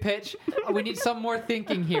that great pitch. We need some more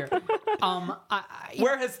thinking here.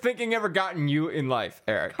 Where has thinking ever gotten you in life,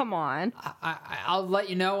 Eric? Come on. I'll let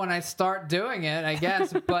you know when I start doing it, I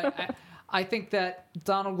guess. But I think that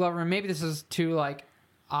Donald Glover, and maybe this is too like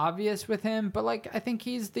obvious with him, but like I think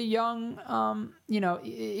he's the young.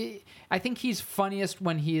 I think he's funniest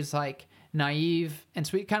when he's like naive and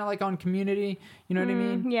sweet, kind of like on Community. You know what I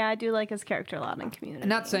mean? Yeah, I do like his character a lot in Community. I'm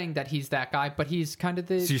not saying that he's that guy, but he's kind of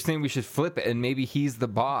the. So you're saying we should flip it, and maybe he's the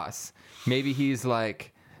boss. Maybe he's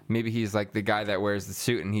like the guy that wears the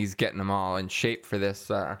suit, and he's getting them all in shape for this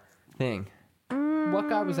thing. What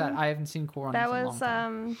guy was that? I haven't seen Cool Runnings That in a long was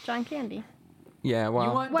time. John Candy. Yeah, well,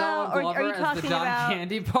 You want Well, Donald are Glover you as the talking John about-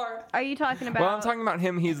 Candy part? Are you talking about? well, I'm talking about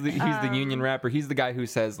him. He's the union rapper. He's the guy who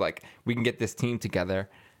says like, we can get this team together.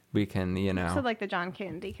 We can, So like the John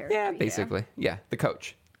Candy character. yeah, basically, yeah, the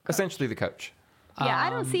coach, essentially the coach. Yeah, I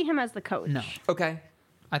don't see him as the coach. No. Okay,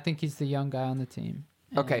 I think he's the young guy on the team.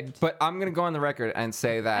 okay, And- but I'm gonna go on the record and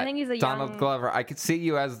say that I think he's a Donald young- Glover. I could see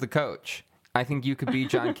you as the coach. I think you could be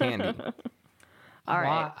John Candy. All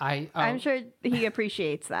right. I'm oh, sure he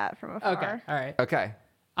appreciates that from afar. Okay, all right. Okay,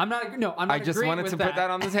 I'm not. No, I'm not. I just agreeing wanted with to put that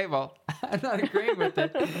on the table. I'm not agreeing with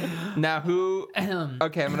it. Now who? Ahem.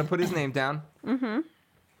 Okay, I'm gonna put his name down. Mm-hmm.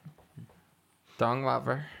 Don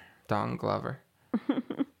Glover.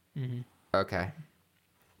 Okay.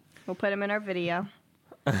 We'll put him in our video.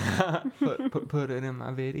 Put it in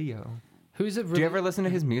my video. Who's a? Really, Do you ever listen to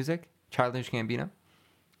his music? Childish Gambino?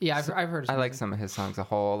 Yeah, I've heard. His I like music. some of his songs a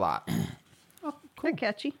whole lot. They're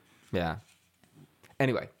catchy. Yeah.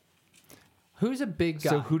 Anyway, Who's a big guy?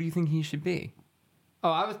 so who do you think he should be? Oh,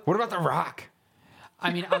 I was. What about The Rock?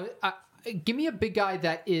 I mean, give me a big guy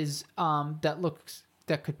that is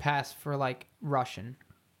that could pass for like Russian.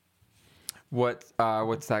 What's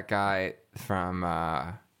that guy from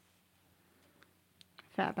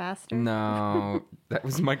Fat bastard. No, that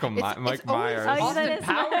was Mike always- Myers. Oh, Austin that is.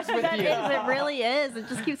 Powers with that you. is, it really is. It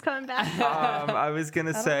just keeps coming back. I was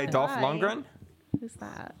gonna say know Dolph why. Lundgren. Who's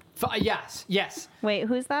that? Yes. Wait,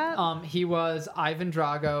 who's that? He was Ivan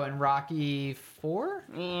Drago in Rocky 4,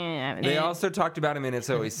 Yeah, They also talked about him in It's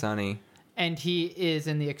Always Sunny. and he is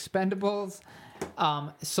in the Expendables.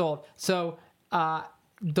 Sold. So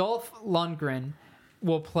Dolph Lundgren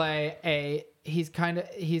will play he's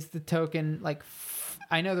the token like.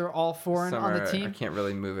 I know they're all foreign on the I team. can't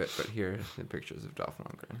really move it, but here are the pictures of Dolph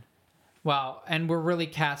Lundgren. Wow, and we're really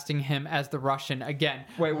casting him as the Russian again.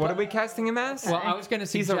 Wait, what are we casting him as? Well, I was going to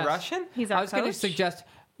He's suggest a Russian? He's our I was going to coach? suggest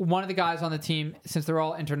one of the guys on the team, since they're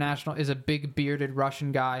all international, is a big bearded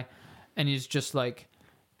Russian guy, and he's just like,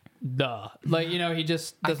 duh, like he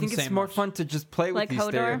just I doesn't think say it's more much. fun to just play with Like these Hodor?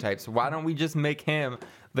 stereotypes. Why don't we just make him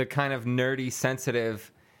the kind of nerdy,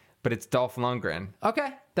 sensitive, but it's Dolph Lundgren, Okay,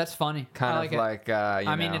 that's funny. kind I of it. like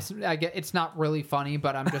I mean, it's not really funny,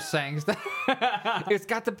 but I'm just saying. it's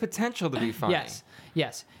got the potential to be funny.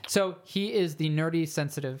 yes. So he is the nerdy,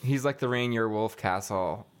 sensitive. He's like the Rainier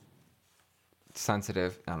Wolfcastle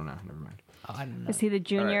sensitive. I don't know. Never mind. I don't know. Is he the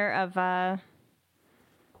junior of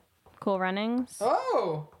Cool Runnings?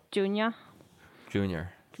 Oh, Junior.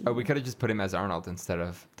 Junior. Oh, we could have just put him as Arnold instead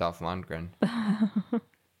of Dolph Lundgren.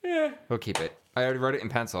 Yeah, we'll keep it. I already wrote it in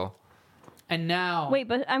pencil. and now Wait,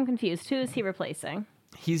 but I'm confused. Who is he replacing?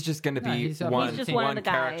 He's just going to be he's one He's just one of the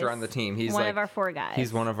character guys. on the team. He's one like of our 4 guys.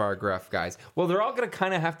 He's one of our gruff guys. Well, they're all going to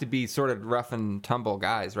kind of have to be sort of rough and tumble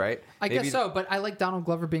guys, right? I guess so, but I like Donald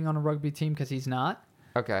Glover being on a rugby team because he's not.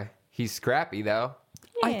 Okay, he's scrappy though.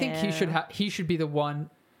 I think he should be the one.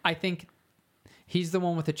 I think he's the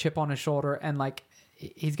one with a chip on his shoulder, and like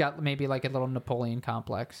he's got maybe like a little Napoleon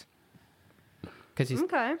complex because he's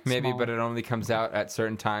Okay. Maybe, small. but it only comes out at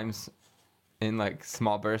certain times, in like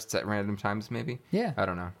small bursts at random times. Maybe. Yeah. I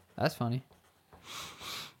don't know. That's funny.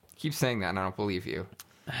 Keep saying that, and I don't believe you.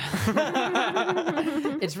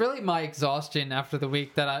 It's really my exhaustion after the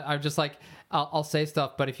week that I'm just like I'll say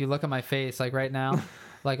stuff, but if you look at my face like right now,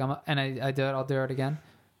 like I do it, I'll do it again.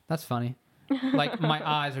 That's funny. Like my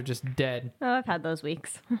eyes are just dead, Oh, I've had those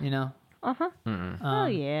weeks. you know. Oh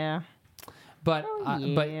yeah. But Oh,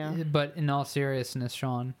 yeah. but in all seriousness,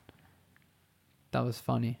 Sean, that was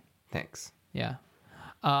funny. Thanks. Yeah.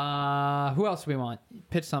 Who else do we want?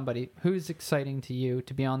 Pitch somebody. Who's exciting to you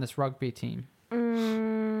to be on this rugby team?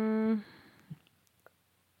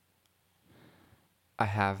 I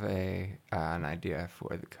have an idea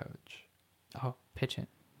for the coach. Oh, pitch it.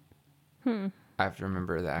 I have to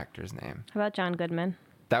remember the actor's name. How about John Goodman?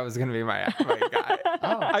 That was going to be my guy.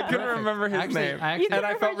 Oh, I couldn't remember his name. And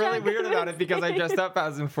I felt really weird about it because I dressed up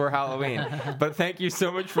as him for Halloween. But thank you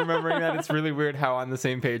so much for remembering that. It's really weird how on the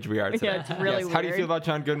same page we are today. Yeah, it's really How do you weird. feel about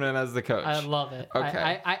John Goodman as the coach? I love it.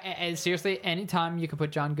 Okay. I seriously, anytime you can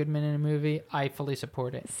put John Goodman in a movie, I fully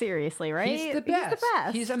support it. Seriously, right? He's the best. He's the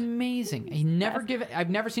best. He's amazing. I've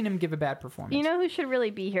never seen him give a bad performance. You know who should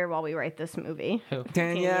really be here while we write this movie? Who?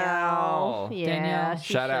 Danielle. Yeah, Danielle.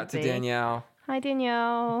 she Shout out should to be. Danielle. Hi,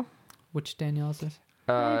 Danielle. Which Danielle is this?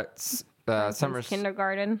 Summer's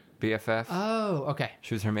kindergarten BFF. Oh, okay.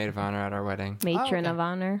 She was her maid of honor at our wedding. matron okay. of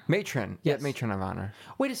honor. Matron. Yes. Yeah, matron of honor.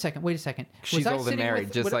 Wait a second. She's old and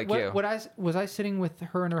married, just like you. Was I sitting with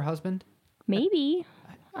her and her husband? Maybe.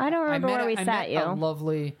 I don't remember where we I sat met you. a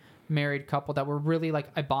lovely married couple that were really like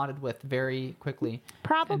I bonded with very quickly.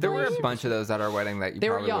 Probably. There were a bunch of those at our wedding that you They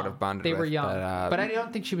were probably young. would have bonded They with. were young, But I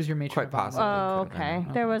don't think she was your matron. quite of honor. possible. Oh, Could've been.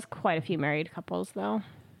 okay. There was quite a few married couples, though.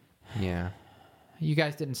 Yeah. You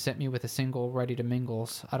guys didn't send me with a single ready to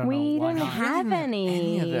mingles. I don't know We why didn't not. have any.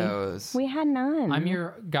 Any of those. We had none. I'm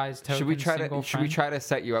your guy's token Should we try single to? Should we friend. try to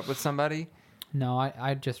set you up with somebody? No,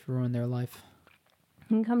 I just ruined their life.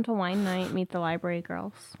 You can come to wine night, meet the library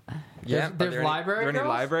girls. Yeah. There's Are there library any girls?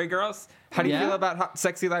 library girls? How do you Yeah. feel about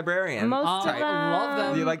sexy librarian? Most of I them. love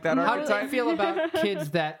them. Do you like that How do archetype? they feel about kids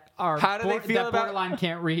that are How do they feel that about- borderline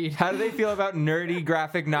can't read? How do they feel about nerdy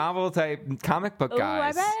graphic novel type comic book Ooh,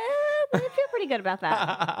 guys? I feel pretty good about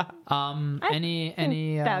that. Any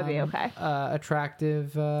that would be okay.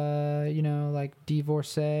 attractive like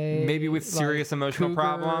divorcee, Maybe with serious emotional cougar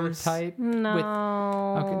problems? type.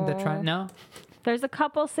 No. Okay, no. There's a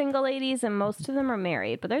couple single ladies, and most of them are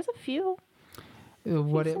married, but there's a few.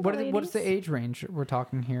 What single what is ladies. the age range we're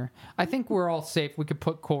talking here? I think we're all safe. We could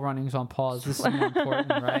put Cool Runnings on pause. This is more important,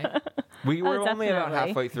 right? We're only about definitely.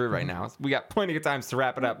 halfway through right now. We got plenty of times to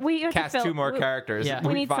wrap it up. We have to Cast fill- 2 more we- characters. Yeah. We'll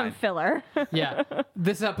We be need some fine. filler. Yeah.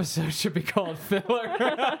 This episode should be called Filler.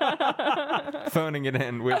 Phoning it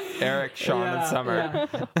in with Eric, Sean, and Summer.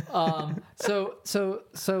 Yeah.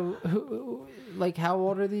 So who, like, how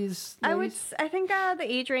old are these ladies? I think the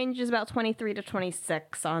age range is about 23 to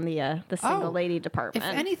 26 on the single Oh, lady If department.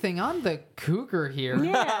 anything, I'm the cougar here.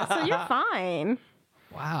 Yeah, so you're fine.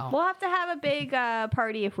 Wow. We'll have to have a big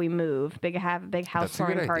party if we move. Have a big That's a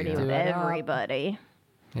good housewarming party idea. with Do it up. everybody.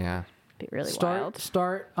 Yeah. Be really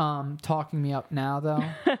Start wild. talking me up now though,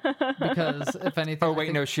 because if anything. Oh, I wait,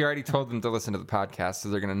 think- no. She already told them to listen to the podcast, so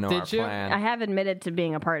they're going to know Did our you? plan. I have admitted to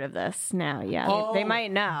being a part of this now. Yeah, Oh, they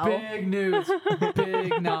might know. Big news.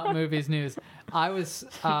 Big not movies news. I was.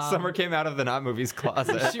 Summer came out of the not movies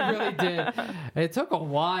closet. She really did. It took a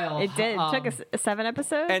while. It did. It took us 7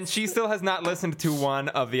 episodes. And she still has not listened to one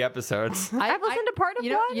of the episodes. I've listened to part of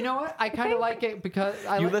you know, one. You know what? I kind of like it because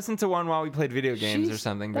I You like, listened to one while we played video games or She's-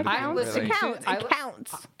 something. That But it I didn't counts. listened really. It counts. I It li-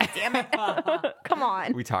 counts. Damn it! Come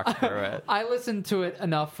on. We talked through it. I listened to it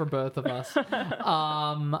enough for both of us.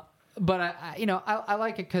 But I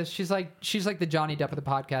like it because she's like the Johnny Depp of the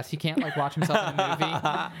podcast. He can't like watch himself in a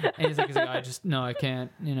movie, and he's like I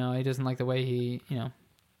can't. You know, he doesn't like the way he looks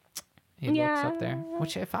Yeah. up there.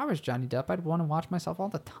 Which if I was Johnny Depp, I'd want to watch myself all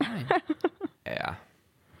the time. Yeah.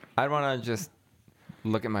 I'd want to just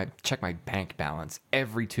check my bank balance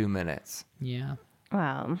every 2 minutes. Yeah,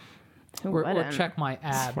 Wow. or check my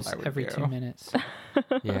abs what I would every do. 2 minutes.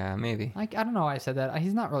 Yeah, maybe. Like I don't know why I said that.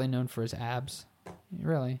 He's not really known for his abs,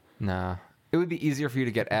 really. No. It would be easier for you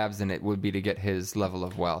to get abs than it would be to get his level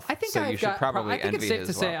of wealth. I think so I've you should got, probably I think envy it's safe his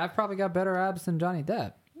to say wealth. I've probably got better abs than Johnny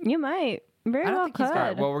Depp. You might. Very I don't well think he's could. got- All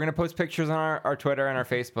right, well, we're gonna post pictures on our Twitter and our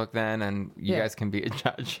Facebook then, and you Yeah. guys can be a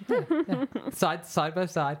judge. Side by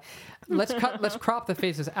side. Let's crop the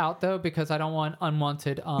faces out though, because I don't want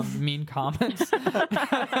unwanted mean comments.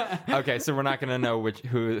 Okay, so we're not gonna know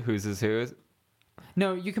whose is whose.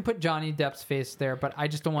 No, you can put Johnny Depp's face there, but I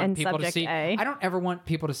just don't want And people to subject see. A. I don't ever want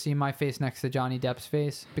people to see my face next to Johnny Depp's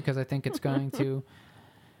face, because I think it's going to,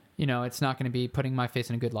 it's not going to be putting my face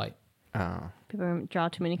in a good light. Oh, People draw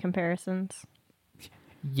too many comparisons.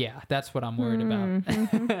 Yeah, that's what I'm worried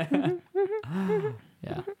about.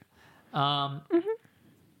 Yeah.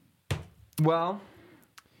 well,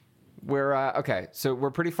 we're okay. So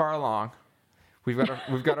we're pretty far along. We've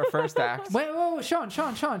got our first act. Wait, whoa, Sean.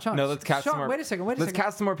 No, let's cast Sean, some more. Wait a second. Let's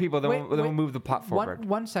cast some more people. Then we'll move the plot forward.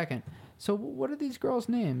 One second. So, what are these girls'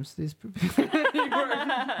 names? These.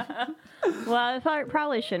 Well, I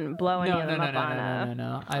probably shouldn't blow any of them up on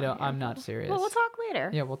No. I don't. I'm not serious. Well, we'll talk later.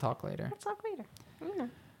 Yeah, we'll talk later. Let's talk later.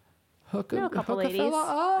 Hook I know a couple hook a ladies. fella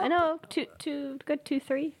up. I know two,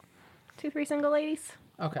 three single ladies.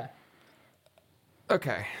 Okay.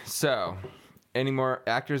 Okay, so any more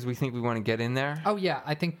actors we think we want to get in there? Oh yeah,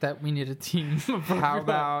 I think that we need a team. How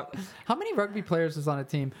about how many rugby players is on a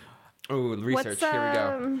team? research?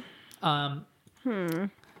 Here we go.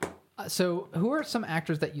 So who are some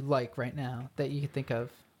actors that you like right now that you could think of?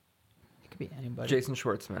 It could be anybody. Jason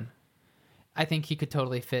Schwartzman. I think he could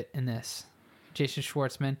totally fit in this. Jason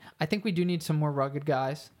Schwartzman. I think we do need some more rugged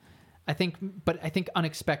guys. I think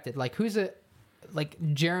unexpected. Like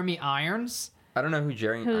Jeremy Irons. I don't know who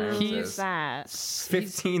Jerry Irons Who's is. that?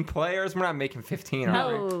 15 players? We're not making 15, are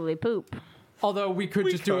we? Holy poop! Although we could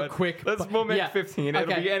just do a could. quick. We'll make yeah. 15.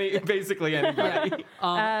 Okay. It'll be basically anybody.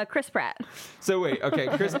 Chris Pratt. So wait, okay,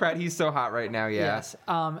 Chris Pratt, he's so hot right now, yeah.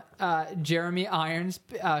 Yes. Jeremy Irons,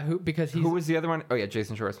 because he's Who was the other one? Oh yeah,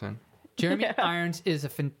 Jason Schwartzman. Jeremy Irons is a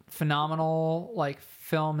phenomenal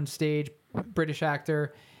film and stage British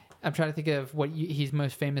actor. I'm trying to think of what he's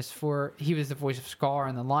most famous for. He was the voice of Scar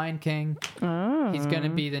in The Lion King. Oh. He's going to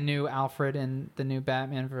be the new Alfred in the new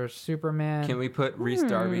Batman vs Superman. Can we put Reese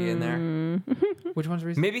Darby in there? Which one's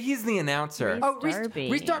Reese? Maybe he's the announcer. Reese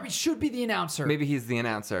Darby. Reese Darby should be the announcer. Maybe he's the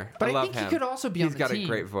announcer. But I love think he him. could also be He's on the got team. a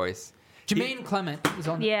great voice. Jermaine Clement is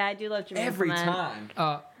on. Yeah, I do love Jermaine Every Clement.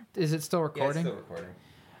 time. Is it still recording? Yeah, it's still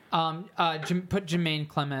recording. Put Jermaine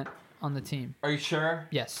Clement on the team. Are you sure?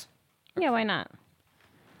 Yes. Yeah, why not?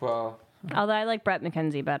 Well, Although I like Brett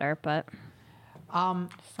McKenzie better, but A lot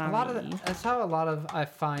of Sorry. that's how a lot of I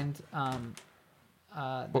find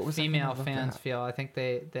What was that female thing I looked fans at? feel. I think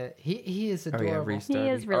that he is oh adorable. yeah, Reese He Darby.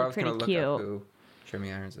 is really I was gonna pretty look up cute. who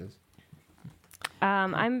Jeremy Irons is.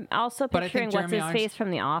 I'm also But I think picturing what's Jeremy his Irons- face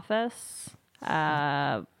from The Office.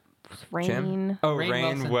 Rain. Jim? Oh, Rainn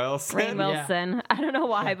Rainn Wilson. Rainn Wilson. I don't know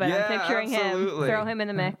why, but Yeah, I'm picturing absolutely. him. Throw him in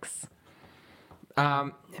the mix.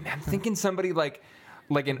 I'm thinking somebody like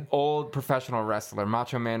an old professional wrestler,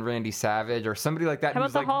 Macho Man Randy Savage, or somebody like that. How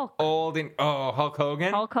who's about the like Hulk? old and Hulk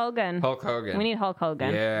Hogan. Hulk Hogan. Hulk Hogan. We need Hulk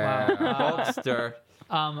Hogan. Yeah, Hulkster.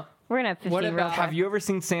 We're gonna have 15 What real about- quick. Have you ever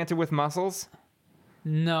seen Santa with muscles?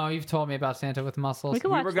 No, you've told me about Santa with muscles. We can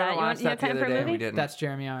We watch were gonna that. You watch want that the time other for a day, and movie? we didn't. That's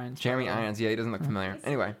Jeremy Irons. Jeremy Irons. Yeah, he doesn't look familiar.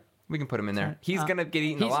 Anyway, we can put him in there. He's gonna get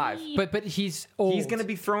eaten he's- alive. But he's old. He's gonna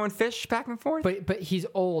be throwing fish back and forth. But he's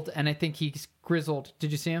old, and I think he's grizzled.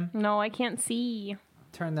 Did you see him? No, I can't see.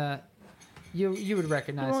 Turn the. You would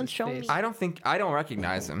recognize won't his show face. me. I don't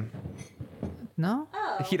recognize him. No.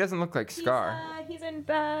 He doesn't look like Scar. He's in. He's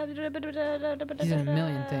in a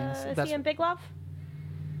million things. Is That's- he in Big Love?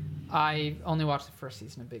 I only watched the first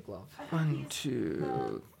season of Big Love. 1,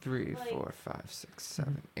 2, 3, 4, 5, 6,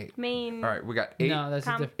 7, 8. Main. All right, we got 8. No, that's a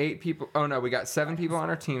Tom- different. 8 people. Oh no, we got 7 people on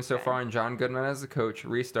our team so far, and John Goodman as the coach,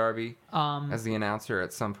 Reese Darby as the announcer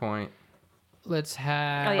at some point. Let's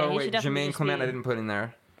have Oh, yeah, Oh he wait, should definitely Jermaine just Clement be- I didn't put in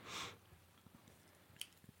there.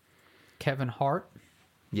 Kevin Hart.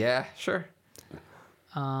 Yeah, sure.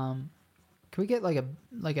 Can we get like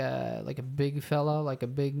a big fella, like a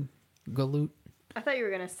big galoot? I thought you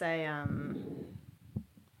were gonna say.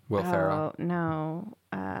 Will Ferrell. Oh no.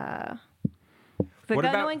 The What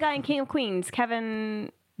about- annoying guy in King of Queens,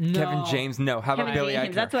 Kevin. No. Kevin James. No. How about Kevin Billy James,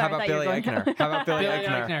 Eichner? that's what How I about thought you Billy were going- Eichner? How about Billy Billy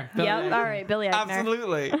Eichner? Eichner. Billy Yep. Eichner. All right, Billy Eichner.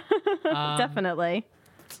 Absolutely. Definitely.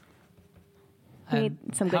 We need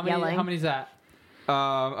some good how many, yelling. How many's that?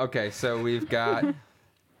 Okay, so we've got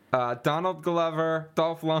Donald Glover,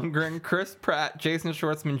 Dolph Lundgren, Chris Pratt, Jason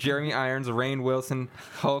Schwartzman, Jeremy Irons, Rainn Wilson,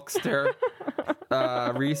 Hulkster,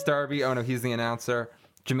 Reese Darby. Oh no, he's the announcer.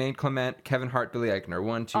 Jermaine Clement, Kevin Hart, Billy Eichner.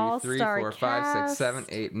 1, 2, 3, All-star 4, 5, 6, cast. 7,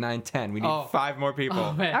 8, 9, 10. We need 5 more people.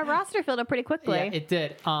 Oh, man. Our roster filled up pretty quickly. Yeah, it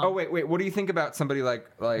did. Oh, wait. What do you think about somebody like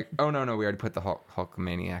oh, no, we already put the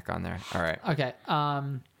Hulkamaniac on there. All right. Okay.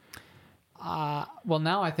 Well,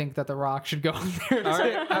 now I think that The Rock should go on there. All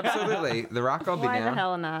right, absolutely. The Rock, I'll be Why down. the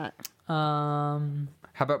hell not? How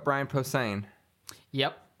about Brian Posehn?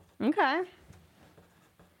 Yep. Okay.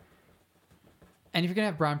 And if you're gonna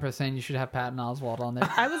have Brian Posehn, you should have Patton Oswalt on there.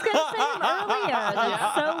 I was gonna say him earlier.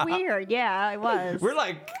 That's so weird. Yeah, I was. We're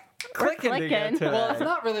like clicking clicking. together today. Well, it's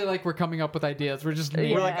not really like we're coming up with ideas. We're just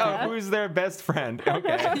We're like, Yeah. oh, who's their best friend?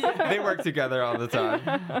 Okay. They work together all the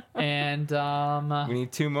time. And We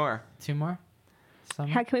need 2 more. 2 more.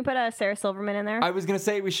 Some. Can we put a Sarah Silverman in there? I was going to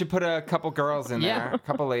say we should put a couple girls in Yeah. there. A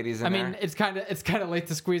couple ladies in I there. mean, it's kind of late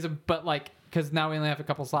to squeeze them, but like because now we only have a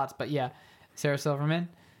couple slots. But yeah, Sarah Silverman.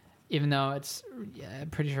 Even though I'm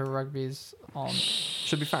pretty sure rugby's all.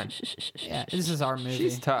 Should be fine. Yeah, this is our movie.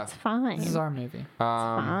 She's tough. Fine. This is our movie.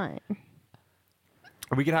 Fine.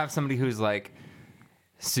 We could have somebody who's like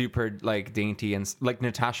super like dainty and like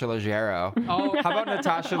Natasha Leggero. Oh, How about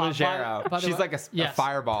Natasha Leggero? by the She's way- like a yes.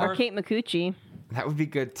 fireball. Or Kate McCucci. That would be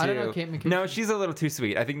good too. I don't know Kate McCucci. No, she's a little too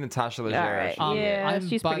sweet. I think Natasha Leggero. right. should be it. Yeah,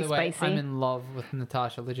 she's by pretty the way, spicy. I'm in love with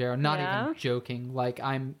Natasha Leggero. Not Yeah? even joking. Like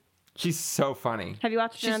I'm. She's so funny. Have you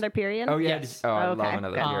watched Another Period? Oh yeah. Yes. Oh, I Okay, love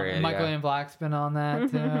Another good. Period. Michael yeah. Ian Black's been on that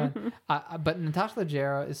too. But Natasha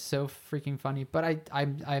Leggero is so freaking funny. But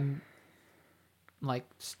I'm like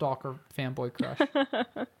stalker fanboy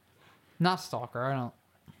crush. Not stalker. I don't.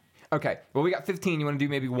 Okay. Well, we got 15. You want to do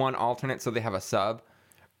maybe one alternate so they have a sub?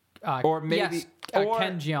 Or maybe- yes, or-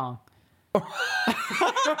 Ken Jeong.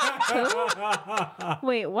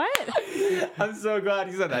 Wait, what? I'm so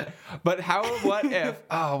glad you said that. But what if?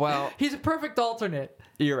 Oh well, He's a perfect alternate.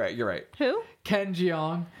 you're right. You're right. Who? Ken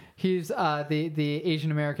Jeong. He's the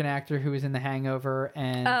Asian American actor who was in The Hangover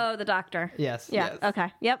and Oh, the doctor. yes. Yeah. Yes.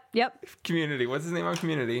 Okay. Yep. Community. What's his name on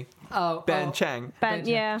Community? Oh, Ben Chang. Ben.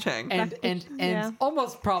 Yeah. Chang. and Yeah.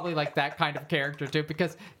 almost probably like that kind of character too,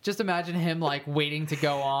 because just imagine him like waiting to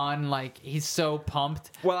go on, like he's so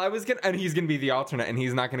pumped. Well, and he's gonna be the alternate, and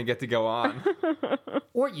he's not gonna get to go on.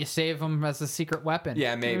 Or you save him as a secret weapon.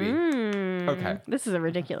 Yeah, maybe. Okay. This is a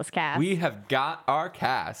ridiculous cast. We have got our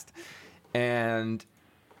cast, and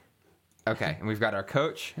okay, and we've got our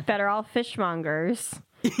coach. Better all fishmongers.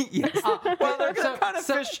 Yes. Well, they're so- kind of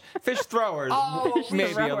fish throwers. Oh,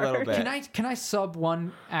 maybe a little bit. Can I sub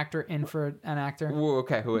one actor in for an actor? Ooh,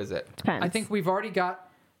 okay, who is it? Depends. I think we've already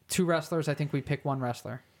got 2 wrestlers. I think we pick 1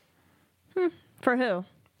 wrestler. For who?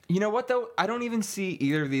 You know what though? I don't even see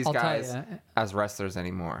either of these I'll tell guys ya. as wrestlers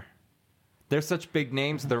anymore. They're such big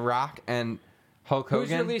names. The Rock and Hulk Hogan.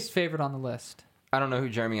 Who's your least favorite on the list? I don't know who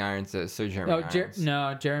Jeremy Irons is, so Jeremy Irons.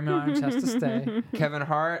 No, Jeremy Irons has to stay. Kevin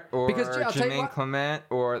Hart or Because I'll tell you Jermaine what- Clement,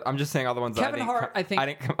 or I'm just saying all the ones Kevin that Hart, I think- I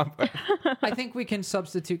didn't come up with. I think we can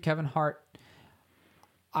substitute Kevin Hart.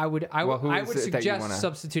 I would Well, who I is would it that you suggest wanna-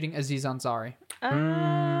 substituting Aziz Ansari.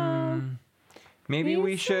 Maybe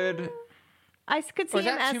we should. I could see Or is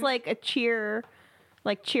him that as too- like a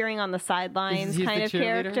cheering on the sidelines He's kind the of cheerleader?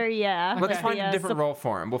 character. Yeah. Let's Like find the, a different role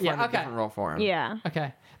for him. We'll Yeah, find a okay. different role for him. Yeah.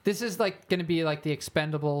 Okay, this is like going to be like the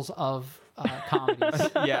Expendables of comedies.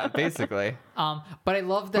 Yeah, basically. But I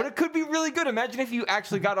love But that. it could be really good. Imagine if you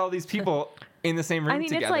actually got all these people in the same room I mean,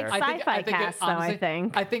 it's together. like sci-fi it- cast, though, I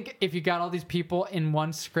think. I think if you got all these people in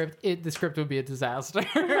one script, the script would be a disaster.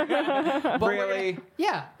 But we're Really? gonna-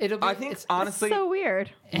 yeah, it'll be. I think it's, honestly, so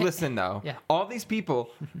weird. listen though, Yeah. all these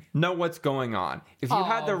people know what's going on. If you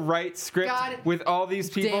had the Oh, right script God with all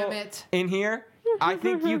these people damn it. in here, I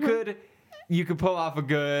think you could pull off a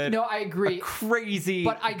good, no, I agree. crazy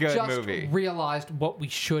But I good just movie. realized what we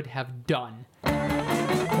should have done.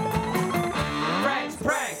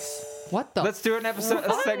 Pranks. What the? Let's do an episode, a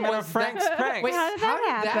fuck segment was of Frank's that? pranks. Wait, How did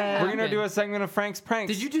that happen? We're gonna do a segment of Frank's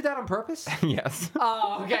pranks. Did you do that on purpose? Yes.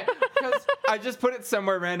 Oh, okay. 'Cause- I just put it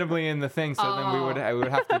somewhere randomly in the thing, so then I would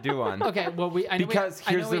have to do one. okay. Well, I know Because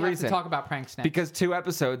I know here's we the have reason. to talk about pranks next. Because 2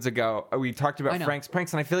 episodes ago we talked I about know. Frank's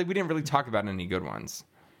pranks, and I feel like we didn't really talk about any good ones.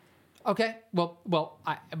 Okay. Well.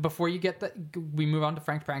 Before we move on to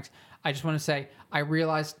Frank's pranks. I just want to say I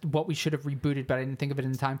realized what we should have rebooted, but I didn't think of it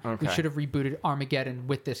in time. Okay. We should have rebooted Armageddon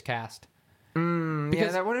with this cast. Yeah,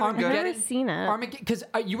 that would have been I've good. never seen it. Armageddon, because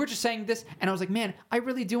you were just saying this, and I was like, man, I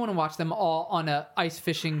really do want to watch them all on a ice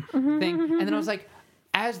fishing thing. And then I was like,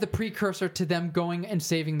 as the precursor to them going and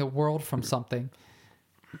saving the world from something.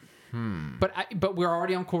 But we're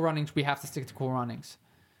already on Cool Runnings. We have to stick to Cool Runnings.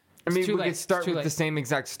 I mean, too we late. could start It's too with late. the same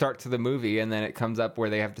exact start to the movie, and then it comes up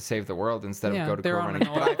where they have to save the world instead Yeah, of go to they're Cool on Runnings.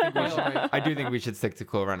 an But I think we oil should. rig. I do think we should stick to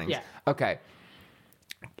Cool Runnings. Yeah. Okay.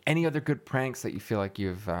 Any other good pranks that you feel like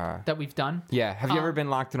you've... that we've done. Yeah. Have you ever been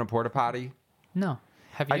locked in a porta potty? No.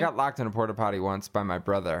 Have you? I got locked in a porta potty once by my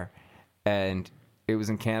brother, and it was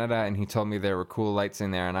in Canada, and he told me there were cool lights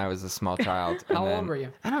in there, and I was a small child. How old were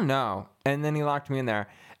you? I don't know. And then he locked me in there,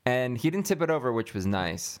 and he didn't tip it over, which was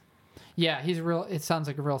nice. Yeah, he's real. It sounds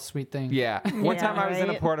like a real sweet thing. Yeah. One Yeah, time I was in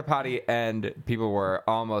a right? porta potty, and people were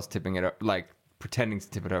almost tipping it, like pretending to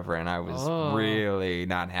tip it over, and I was really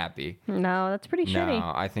not happy. No, that's pretty shitty.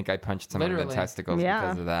 No, I think I punched someone in the Literally. testicles Yeah.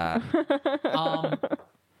 because of that.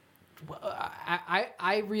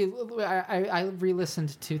 I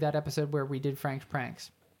re-listened to that episode where we did Frank's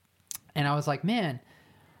pranks, and I was like, man,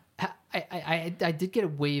 I did get a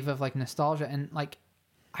wave of like nostalgia, and like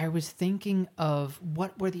I was thinking of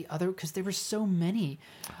what were the other, because there were so many.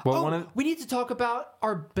 Well, We need to talk about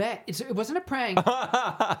our bet. It wasn't a prank,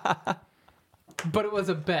 but it was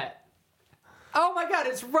a bet. Oh my god,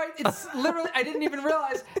 it's right. It's literally, I didn't even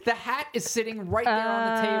realize the hat is sitting right there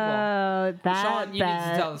on the table. Oh, that Sean, you need to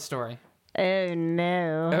bet. tell the story. Oh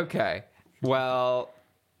no. Okay. Well,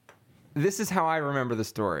 this is how I remember the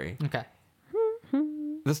story. Okay.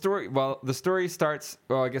 The story starts,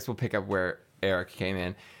 I guess we'll pick up where Eric came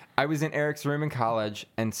in. I was in Eric's room in college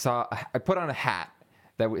and I put on a hat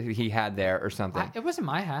that he had there or something. It wasn't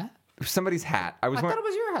my hat. Somebody's hat. I thought it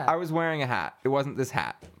was your hat. I was wearing a hat. It wasn't this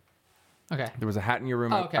hat. Okay. There was a hat in your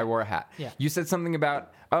room. Oh, okay. I wore a hat. Yeah. You said something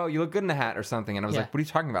about, you look good in a hat or something. And I was Yeah. like, what are you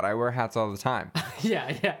talking about? I wear hats all the time.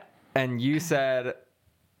 Yeah. And you said,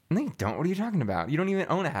 no, you don't. What are you talking about? You don't even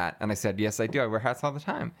own a hat. And I said, yes, I do. I wear hats all the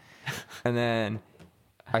time. And then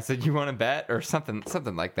I said, you want to bet or something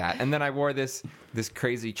like that. And then I wore this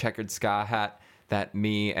crazy checkered ska hat that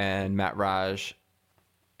me and Matt Raj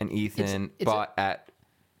and Ethan It's bought at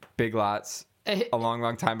Big Lots a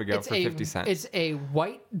long time ago for 50 cents. It's a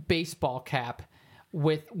white baseball cap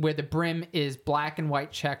where the brim is black and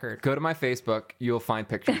white checkered. Go to my Facebook. You'll find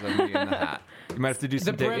pictures of me in the hat. You might have to do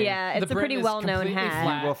some brim- digging. Yeah, it's The a pretty brim is well-known completely hat.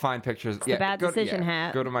 flat. You will find pictures. the Bad Decision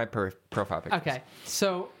hat. Go to my profile pictures. Okay,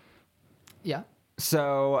 so yeah,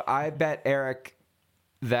 So I bet Eric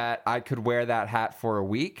that I could wear that hat for a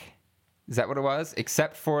week. Is that what it was?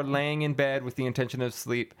 Except for laying in bed with the intention of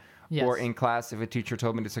sleep, Yes. or in class if a teacher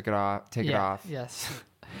told me to take it off, yes.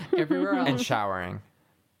 Everywhere else, and showering.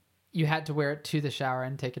 you had to wear it to the shower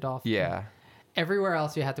and take it off. Yeah. Everywhere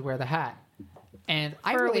else, you had to wear the hat. And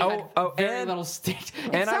I For a really week. had very and- little stick.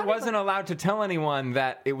 And I wasn't allowed to tell anyone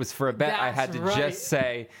that it was for a bet. I had That's to right. just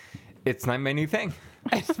say, it's not my new thing.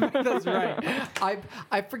 That's right.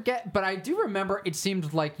 I forget, but I do remember it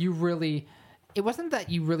seemed like you really... It wasn't that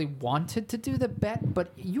you really wanted to do the bet,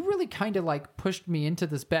 but you really kind of like pushed me into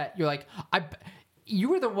this bet. You're like, you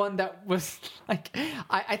were the one that was like,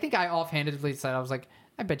 I think I offhandedly said, I was like,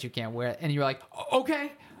 I bet you can't wear it. And you're like,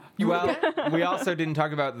 okay. Well, we also didn't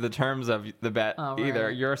talk about the terms of the bet either,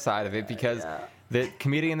 right. your side of it, because the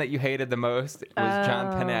comedian that you hated the most was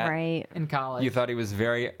John Panette. Right. In college. You thought he was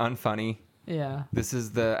very unfunny. Yeah. This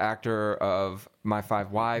is the actor of My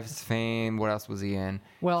Five Wives fame. What else was he in?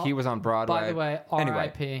 Well, he was on Broadway. by the way, Anyway.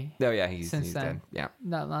 R.I.P. Oh yeah, he's Since then. dead. Yeah.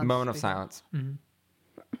 No, not Moment of speaking- silence.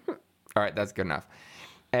 All right, that's good enough.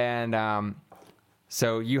 And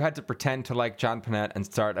so you had to pretend to like John Panette and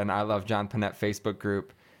start an I Love John Panette Facebook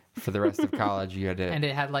group for the rest of college. You had to. And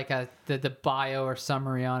it had like the bio or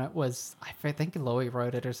summary on it was, I think Loie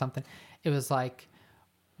wrote it or something. It was like,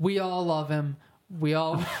 we all love him. We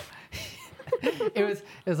all... it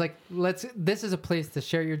was like, this is a place to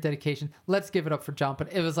share your dedication. Let's give it up for John.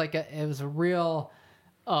 But it was like it was a real,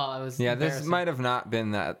 it was Yeah, this embarrassing. might have not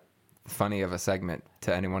been that funny of a segment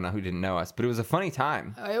to anyone who didn't know us, but it was a funny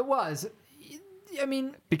time It was. I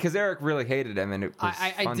mean, because Eric really hated him, and it was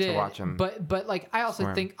I fun did to watch him. But like I also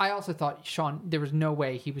swear. thought Sean, there was no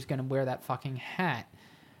way he was going to wear that fucking hat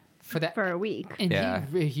for that For a week. And Yeah.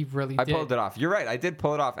 he really I did. pulled it off. You're right. I did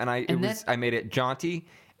pull it off, and I made it jaunty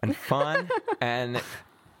and fun, and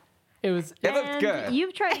It was. it looked And good.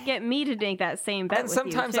 you've tried to get me to make that same bet And with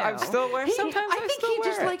sometimes you, too. I still wear. Sometimes I think he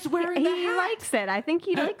just likes wearing the He hat. likes it. I think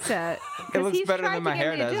he likes it. It 'Cause looks he's better tried than to my get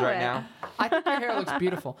hair me to does do right it. now. I think your hair looks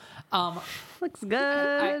beautiful. Looks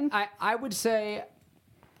good. I would say,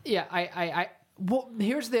 yeah, well,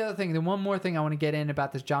 here's the other thing. The one more thing I want to get in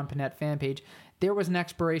about this John Panette fan page. There was an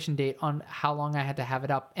expiration date on how long I had to have it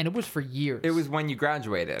up, and it was for years. It was when you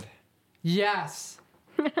graduated. Yes.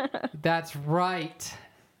 That's right.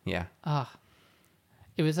 Yeah.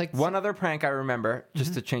 It was like One other prank I remember,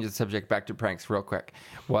 just to change the subject back to pranks real quick,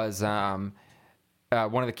 was one of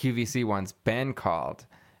the QVC ones. Ben called,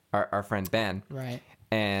 our friend Ben. Right.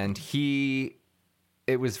 And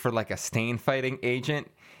it was for like a stain fighting agent.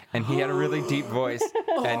 And he had a really deep voice.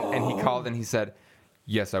 And he called and he said,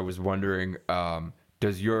 yes, I was wondering,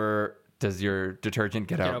 does your detergent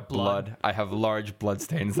get out out blood? blood? I have large blood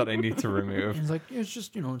stains that I need to remove. He's like, it's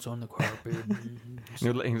just, it's on the carpet.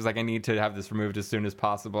 He was like, I need to have this removed as soon as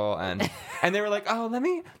possible, and they were like, oh, let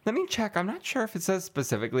me check. I'm not sure if it says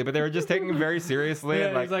specifically, but they were just taking it very seriously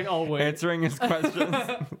and he's like, oh, wait. answering his questions.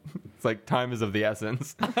 It's like time is of the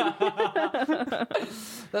essence.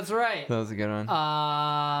 That's right. That was a good one.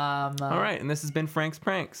 All All right, and this has been Frank's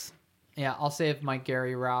Pranks. Yeah, I'll save my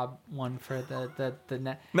Gary Robb one for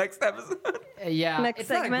the Next episode. Yeah, Next it's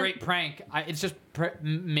not a segment. great prank. It's just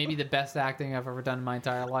maybe the best acting I've ever done in my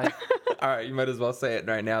entire life. All right, you might as well say it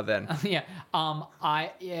right now then. Yeah.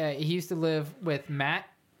 He used to live with Matt,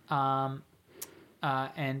 and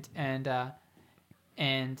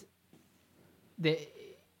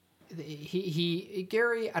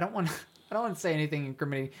Gary. I don't want to say anything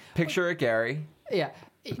incriminating. Picture a Gary. Yeah,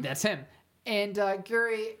 that's him. And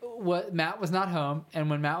Matt was not home, and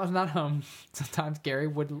when Matt was not home, sometimes Gary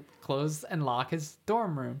would close and lock his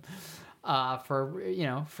dorm room, for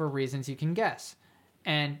reasons you can guess.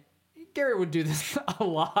 And Gary would do this a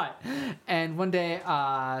lot. And one day,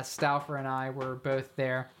 Stauffer and I were both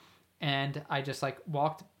there, and I just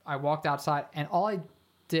walked outside, and all I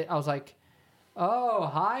did, I was like, "Oh,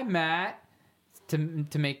 hi, Matt," to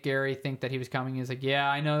make Gary think that he was coming. He was like, "Yeah,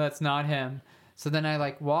 I know that's not him." So then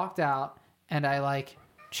I walked out. And I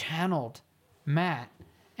channeled Matt.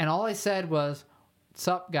 And all I said was,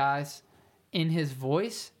 "Sup, guys," in his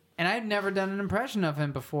voice. And I had never done an impression of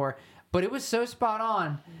him before. But it was so spot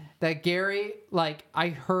on that Gary, I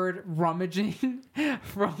heard rummaging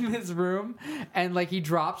from his room. And, he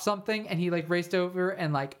dropped something. And he, raced over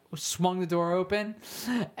and, swung the door open.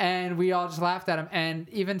 And we all just laughed at him. And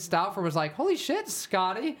even Stauffer was like, "Holy shit,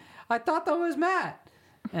 Scotty. I thought that was Matt."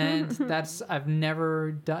 And I've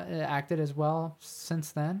never acted as well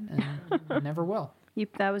since then, and never will.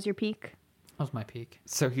 That was your peak? That was my peak.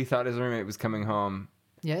 So he thought his roommate was coming home.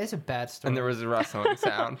 Yeah, it's a bad story. And there was a rustling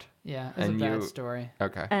sound. Yeah, it's a bad story.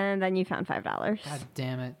 Okay. And then you found $5. God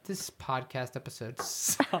damn it. This podcast episode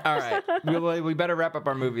sucks. All right. We better wrap up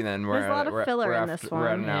our movie then. There's a lot of filler in this We're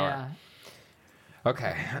at one. an hour. Yeah.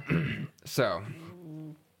 Okay. So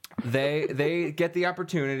they get the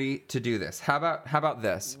opportunity to do this. How about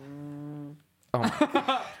this? Oh my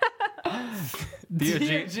God.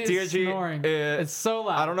 DOG snoring. It's so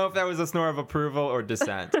loud. I don't know if that was a snore of approval or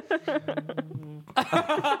dissent.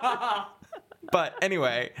 But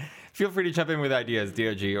anyway, feel free to jump in with ideas,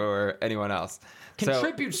 DOG or anyone else.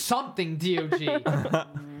 Contribute something, DOG.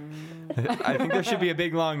 I think there should be a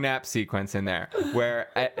big long nap sequence in there where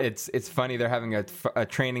it's funny they're having a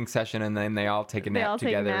training session and then they all take a nap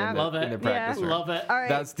together in the practice room. Love it. All right.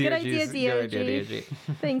 That's Good DOG's idea, good idea, DOG.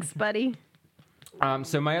 Thanks, buddy.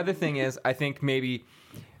 So my other thing is, I think maybe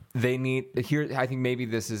they need here. I think maybe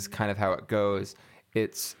this is kind of how it goes.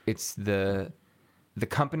 It's the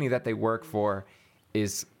company that they work for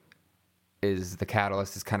is the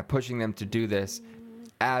catalyst, is kind of pushing them to do this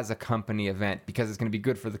as a company event because it's going to be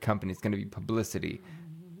good for the company. It's going to be publicity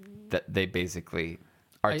that they basically.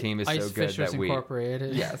 Our team is Ice so good Fishers that we.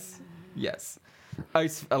 Incorporated. Yes.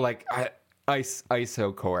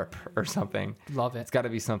 ISO Corp or something. Love it. It's got to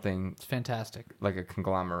be something. It's fantastic. Like a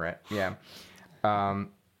conglomerate. Yeah.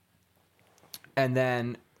 And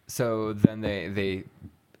then they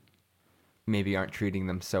maybe aren't treating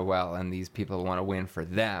them so well, and these people want to win for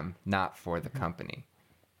them, not for the company.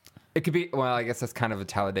 It could be, well, I guess that's kind of a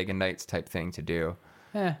Talladega Nights type thing to do,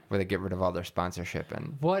 where they get rid of all their sponsorship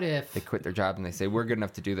and what if they quit their job and they say, we're good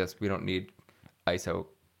enough to do this. We don't need ISO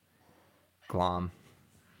Glom.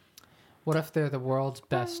 What if they're the world's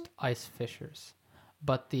best ice fishers,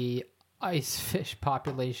 but the ice fish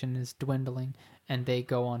population is dwindling and they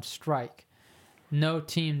go on strike? No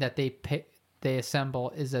team that they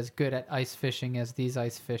assemble is as good at ice fishing as these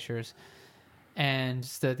ice fishers. And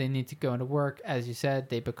so they need to go into work. As you said,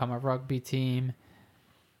 they become a rugby team.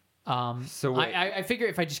 So wait. I figure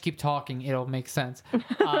if I just keep talking, it'll make sense. They've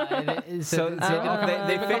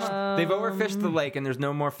overfished the lake and there's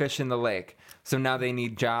no more fish in the lake. So now they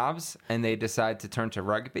need jobs and they decide to turn to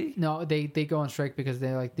rugby? No, they go on strike because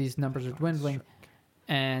they're like, these numbers are dwindling.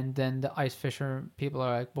 And then the ice fisher people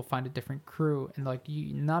are like, we'll find a different crew. And like,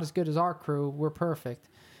 you not as good as our crew. We're perfect.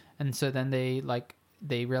 And so then they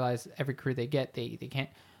realize every crew they get, they can't.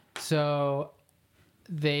 So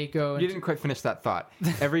they go. You didn't quite finish that thought.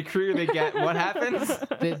 Every crew they get, what happens?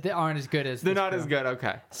 They aren't as good as They're not crew. as good,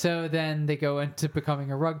 okay. So then they go into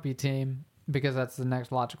becoming a rugby team because that's the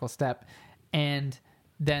next logical step. And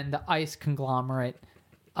then the ice conglomerate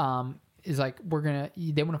is like,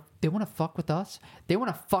 they want to fuck with us. They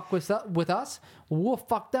want to fuck with us. We'll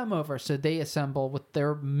fuck them over. So they assemble with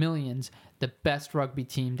their millions the best rugby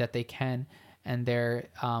team that they can, and they're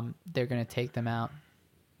going to take them out.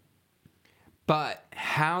 But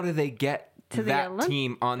how do they get To the that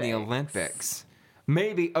team on the Olympics?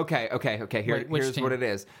 Maybe okay. Here's team? what it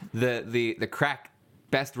is. The crack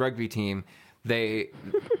best rugby team, they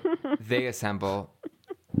assemble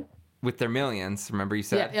with their millions. Remember you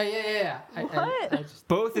said? Yeah. What?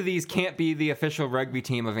 Both of these can't be the official rugby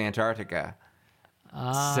team of Antarctica.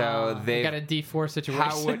 So they got a D4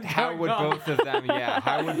 situation. How would both of them? Yeah,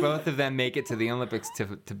 how would both of them make it to the Olympics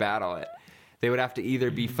to battle it? They would have to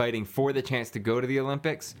either be fighting for the chance to go to the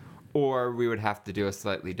Olympics, or we would have to do a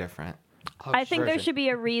slightly different. I think there should be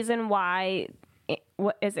a reason why.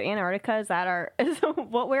 What is it? Antarctica? Is that our?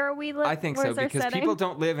 Where are we? I think so, because people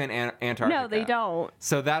don't live in Antarctica. No, they don't.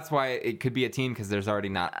 So that's why it could be a team, because there's already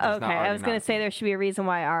not. Okay, I was going to say there should be a reason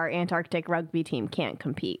why our Antarctic rugby team can't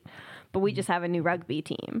compete, but we just have a new rugby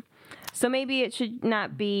team. So maybe it should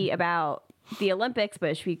not be about the Olympics, but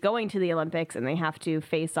it should be going to the Olympics, and they have to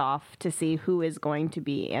face off to see who is going to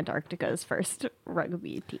be Antarctica's first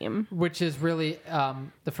rugby team. Which is really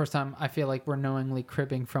the first time I feel like we're knowingly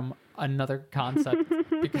cribbing from another concept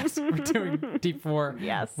because we're doing D4.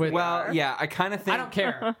 Yes. Yeah, I kind of think. I don't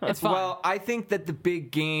care. It's fine. Well, I think that the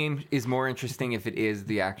big game is more interesting if it is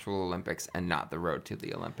the actual Olympics and not the road to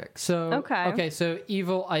the Olympics. So Okay. So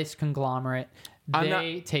evil ice conglomerate.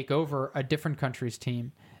 They take over a different country's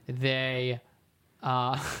team. They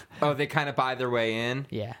they kind of buy their way in.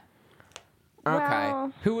 yeah. Okay.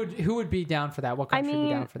 Well, Who would be down for that? What I country would be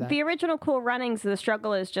down mean, for that? the original Cool Runnings, the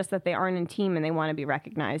struggle is just that they aren't a team and they want to be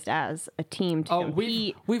recognized as a team to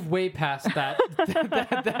compete. we've way past that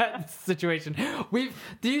that situation.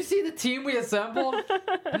 Do you see the team we assembled?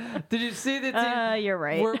 Did you see the team? You're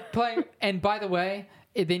right. We're playing, and by the way,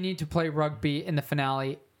 they need to play rugby in the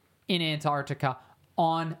finale in Antarctica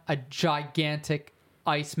on a gigantic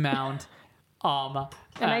ice mound. An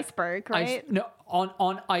iceberg, right?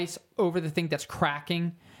 On ice over the thing that's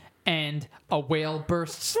cracking, and a whale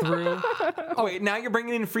bursts through. Oh wait, now you're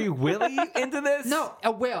bringing in Free Willy into this? No,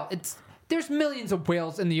 a whale. There's millions of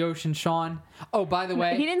whales in the ocean, Sean. Oh, by the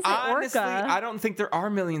way, He didn't say Honestly, orca. I don't think there are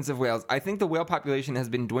millions of whales. I think the whale population has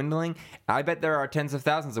been dwindling. I bet there are tens of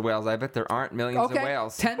thousands of whales. I bet there aren't millions of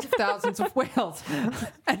whales. Tens of thousands of whales.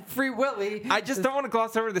 And Free Willy. I just don't want to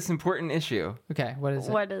gloss over this important issue. Okay, what is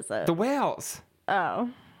it? What is it? The whales. Oh.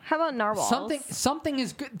 How about narwhals? Something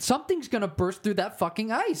is good. Something's gonna burst through that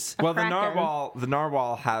fucking ice. Well, kraken. the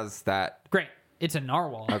narwhal has that. Great, it's a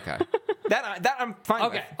narwhal. Okay. that I'm fine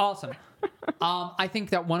Okay, with. awesome. I think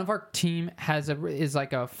that one of our team is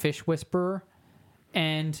like a fish whisperer,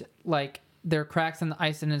 and like there are cracks in the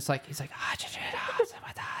ice, and it's like he's like,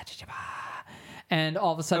 and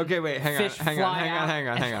all of a sudden, Okay, wait, hang on.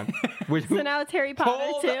 So now it's Harry Potter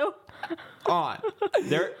Hold too. on.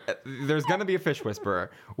 There's going to be a fish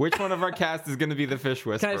whisperer. Which one of our cast is going to be the fish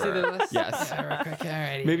whisperer? Can I see the list? Yes.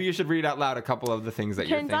 Alrighty. Maybe you should read out loud a couple of the things that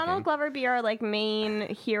you're Can thinking. Donald Glover be our like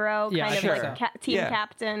main hero, Yeah, kind of sure. like team Yeah.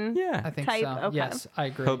 captain? Yeah. I think type? so. Okay. Yes, I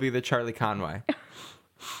agree. He'll be the Charlie Conway.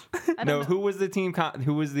 No, who was the team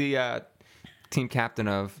team captain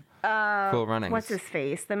of Cool Runnings? What's his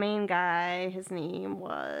face? The main guy. His name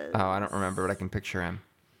was. Oh, I don't remember, but I can picture him.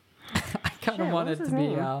 I kind of Shit, want what it was to his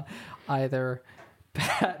be name? either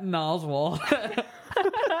Patton Oswalt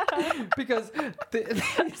because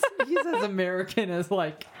he's as American as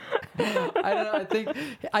like I don't know.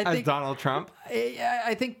 I As think Donald Trump?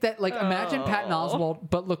 I think that like imagine Patton Oswalt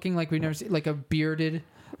but looking like we've never seen, like a bearded,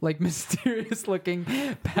 like mysterious looking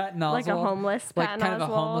Patton Oswalt, Like a homeless like Patton kind of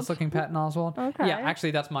a Oswalt? homeless looking Patton Oswalt. Okay. Yeah,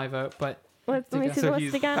 actually that's my vote, but Let me see the So list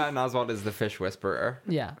he's again. Patton Oswalt is the fish whisperer.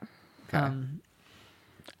 yeah. Okay.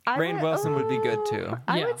 Rainn Wilson would be good too.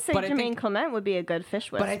 I Yeah, would say but I Jermaine think- Clement would be a good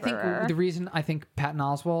fish whisperer. But I think the reason I think Patton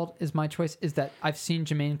Oswalt is my choice is that I've seen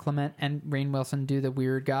Jermaine Clement and Rainn Wilson do the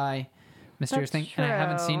weird guy mysterious That's thing, and I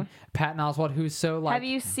haven't true. seen Patton Oswalt, who's so like Have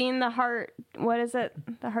you seen the heart? What is it?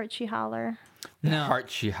 The heart she holler. no. Heart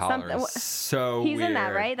She Holler Something- is so He's weird. in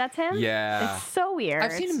that, right? That's him. Yeah. It's so weird.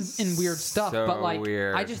 I've seen him in weird stuff, so but like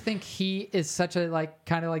weird. I just think he is such a like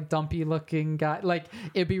kind of like dumpy looking guy. Like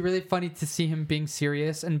it'd be really funny to see him being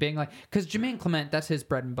serious and being like, because Jermaine Clement, that's his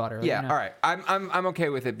bread and butter. Yeah, you know? all right. I'm okay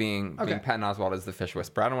with it being Patton Oswalt as the fish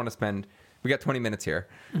whisperer. I don't want to spend. We got 20 minutes here.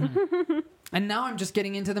 And now I'm just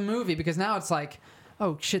getting into the movie because now it's like,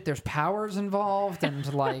 oh shit, there's powers involved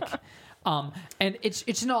and like, and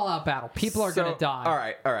it's an all-out battle. People are gonna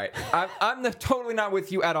die. All right. I'm totally not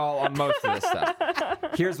with you at all on most of this stuff.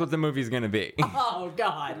 Here's what the movie's gonna be. Oh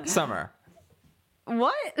god. Summer.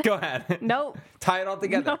 What? Go ahead. Nope. Tie it all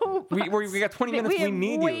together. Nope. We got 20 minutes. We We have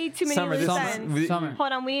need way you. too many Summer, loose this ends. is, Summer.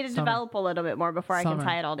 Hold on, we need to Summer. develop a little bit more before I Summer. can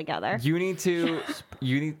tie it all together.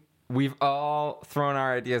 We've all thrown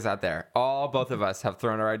our ideas out there. Both of us have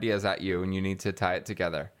thrown our ideas at you, and you need to tie it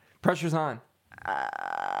together. Pressure's on.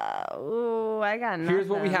 Ooh, I got nothing. Here's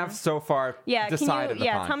what we have so far Yeah, can you- decided upon.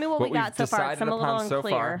 yeah, tell me what we we've got so far, 'cause decided I'm a little upon so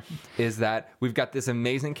far unclear. is that we've got this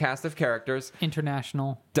amazing cast of characters.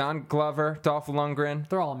 International. Don Glover, Dolph Lundgren,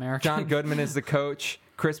 They're all American. John Goodman is the coach,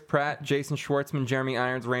 Chris Pratt, Jason Schwartzman, Jeremy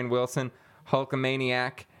Irons, Rainn Wilson,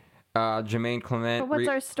 Hulkamaniac, Jermaine Clement, But what's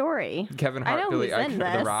our story? Kevin I Hart, know Billy who's in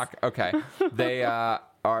Eichner, The this. Rock. Okay. They are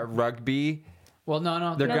rugby. Well,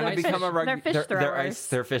 no. They're No, going to they're become fish- a rugby. they're fish throwers.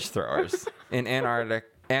 They're fish throwers in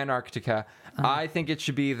Antarctica. I think it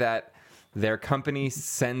should be that their company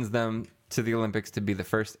sends them to the Olympics to be the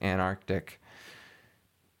first Antarctic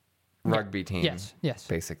rugby team. Yes.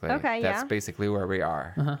 Basically. Okay, That's yeah. basically where we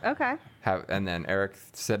are. Okay. And then Eric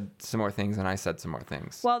said some more things, and I said some more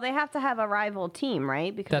things. Well, they have to have a rival team,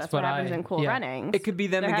 right? Because That's that's what what happens I- in Cool yeah. Runnings. It could be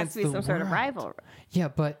them there against has to be the some sort of world. rivalry. Yeah,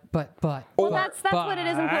 but. Well, that's what it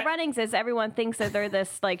is in Cool Runnings. Is everyone thinks that they're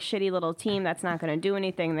this like shitty little team that's not going to do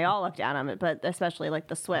anything. They all look down on it, but especially like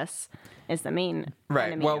the Swiss is the main Right.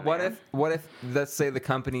 enemy Well, over what if let's say the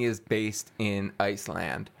company is based in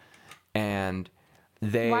Iceland, and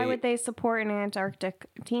they Why would they support an Antarctic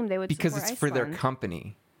team? They would because support it's for their Iceland.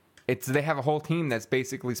 company. They have a whole team that's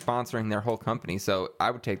basically sponsoring their whole company. So I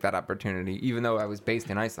would take that opportunity, even though I was based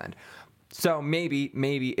in Iceland. So maybe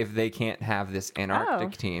if they can't have this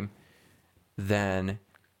Antarctic team, then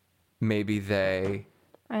maybe they.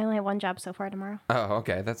 I only have one job so far tomorrow. Oh,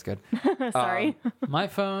 okay, that's good. Sorry. My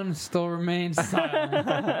phone still remains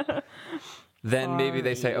silent. Then maybe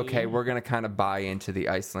they say, okay, we're going to kind of buy into the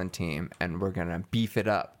Iceland team, and we're going to beef it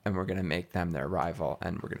up, and we're going to make them their rival,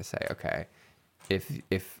 and we're going to say, okay,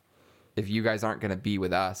 if you guys aren't going to be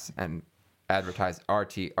with us and advertise our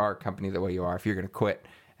company the way you are, if you're going to quit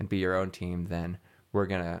and be your own team, then we're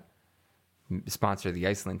going to sponsor the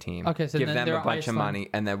Iceland team, Okay, so give then them a they're bunch Iceland. of money,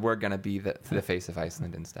 and then we're going to be the face of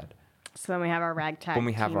Iceland instead. So then we have our ragtag. When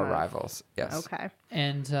we have team our of- rivals, yes. Okay.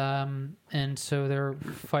 and so they're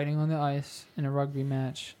fighting on the ice in a rugby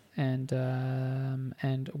match, and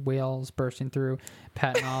whales bursting through.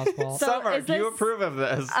 Patton Oswalt. So Summer, is do you this- approve of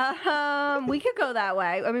this? We could go that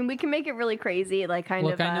way. I mean, we can make it really crazy, like kind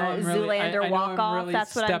Look, of I know I'm Zoolander really, I know walk I'm off. really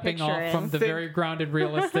That's what I'm stepping picturing. off from the very grounded,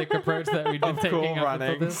 realistic approach that we've been Of taking Cool up until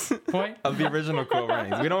Runnings. this point. Of the original Cool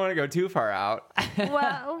Runnings. We don't want to go too far out.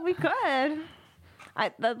 Well, we could.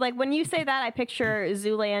 Like when you say that, I picture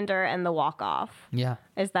Zoolander and the walk off. Yeah.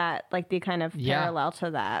 Is that like the kind of Yeah. parallel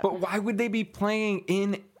to that? But why would they be playing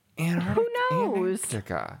in Antarctica? Who knows?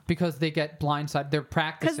 Antarctica? Because they get blindsided. They're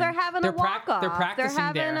practicing. Because they're having a walk off. They're practicing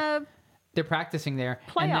having there. They're practicing there,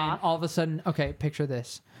 and then Playoff. all of a sudden, okay, picture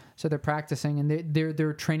this. So they're practicing, and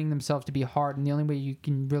they're training themselves to be hard, and the only way you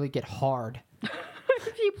can really get hard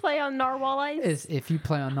if you play on Narwhal ice. is if you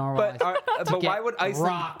play on narwhal. But why would Iceland?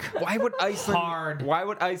 rock Why would Iceland? hard. Why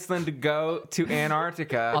would Iceland go to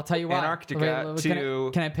Antarctica? I'll tell you why. Antarctica Wait,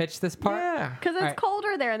 to. can I pitch this part? Yeah. Because it's Alright.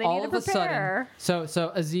 colder there and they All need of to a sudden, prepare.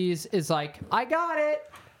 so Aziz is like, I got it,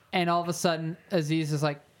 and all of a sudden Aziz is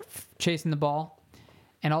like chasing the ball,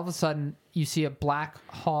 and all of a sudden you see a Black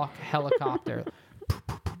Hawk helicopter.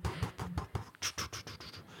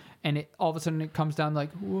 And all of a sudden it comes down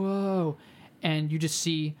like, whoa. And you just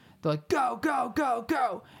see, they're like, go, go, go,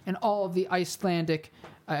 go. And all of the Icelandic,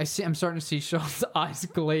 I'm starting to see Sean's eyes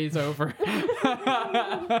glaze over.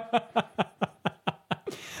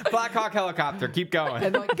 Black Hawk helicopter. Keep going.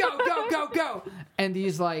 And they're like, go, go, go, go. And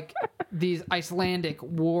these Icelandic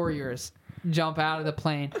warriors jump out of the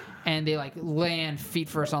plane and they like land feet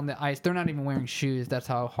first on the ice. They're not even wearing shoes. That's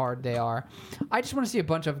how hard they are. I just want to see a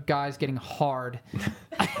bunch of guys getting hard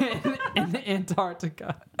in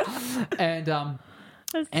Antarctica. And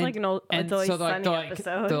It's and, like an old and Always so Sunny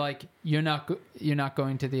episode. they're like, you're not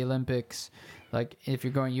going to the Olympics. Like if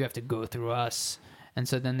you're going, you have to go through us. And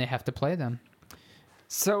so then they have to play them.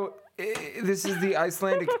 So this is the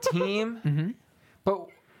Icelandic team, but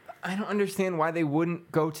I don't understand why they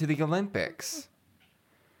wouldn't go to the Olympics.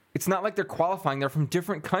 It's not like they're qualifying; they're from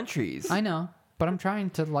different countries. I know, but I'm trying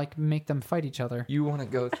to like make them fight each other. You want to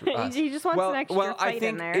go through us? He just wants an extra fight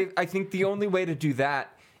in there. I think the only way to do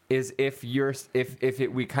that is if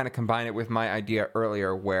we kind of combine it with my idea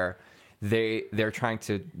earlier, where they're trying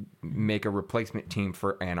to make a replacement team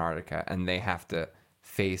for Antarctica, and they have to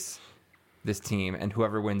face this team, and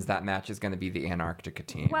whoever wins that match is going to be the Antarctica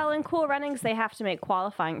team. Well, in Cool Runnings, they have to make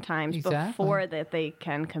qualifying times Exactly. before that they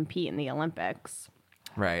can compete in the Olympics.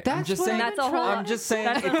 Right. That's I'm just what saying. That's a whole. I'm just saying.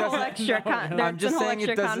 That's it a whole doesn't. extra. I'm just saying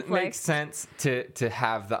it doesn't make conflict. sense to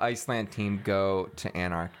have the Iceland team go to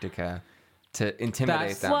Antarctica to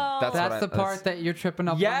intimidate them. Well- That's the part that you're tripping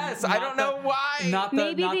up. Yes, on, I not don't know why. Not the,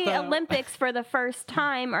 Maybe not the Olympics for the first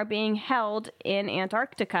time are being held in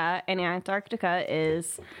Antarctica, and Antarctica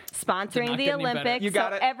is sponsoring not the get any better. Olympics, You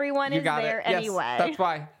got so it. everyone You is got there it. Yes, anyway. that's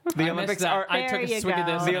why the I Olympics missed that. are. I took a There you swig of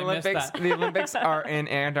go. this. The and I missed Olympics. that. The Olympics are in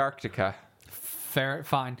Antarctica. Fair,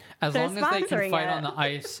 fine. As They're long as they can sponsoring fight it. on the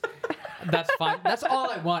ice, that's fine. That's all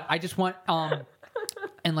I want. I just want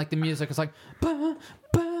and like the music is like. Bah,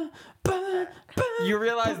 bah, bah, bah, You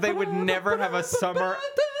realize they would never have a summer.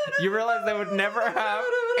 You realize they would never have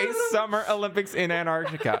a summer Olympics in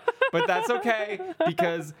Antarctica, but that's okay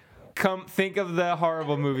because come think of the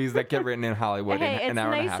horrible movies that get written in Hollywood Hey, in it's an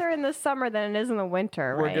hour and a half. nicer in the summer than it is in the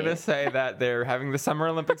winter, We're right? gonna say that they're having the Summer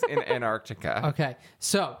Olympics in Antarctica. Okay,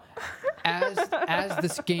 so as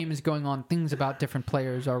this game is going on, things about different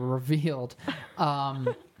players are revealed.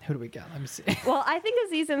 Who do we got? Let me see. Well, I think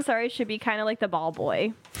Aziz Ansari should be kind of like the ball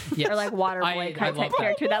boy Yes. or like water I boy type love that.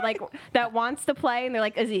 character that wants to play, and they're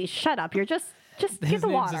like, Aziz, shut up, you're just get His the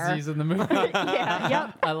name's water. Aziz in the movie. Yeah,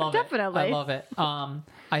 yep. I love Definitely. it. I love it.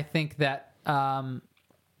 I think that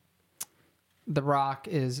The Rock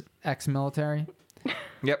is ex-military,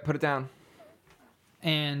 Yep, put it down.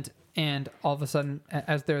 and all of a sudden,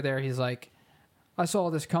 as they're there, he's like, "I saw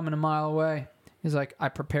this coming a mile away." He's like, "I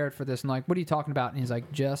prepared for this." And like, "What are you talking about?" And he's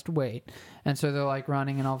like, "Just wait." And so they're like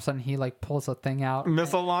running, and all of a sudden, he like pulls a thing out.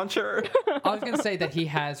 Missile launcher. I was gonna say that he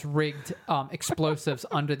has rigged explosives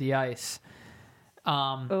under the ice,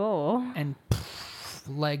 Oh, and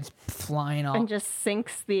legs flying off. and just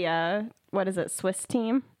sinks the what is it, Swiss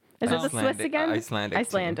team? Is it the Swiss Icelandic- again? Icelandic team.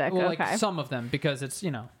 Icelandic. Well, like Okay. some of them, because it's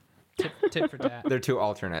tit for tat. They're two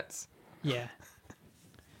alternates. Yeah.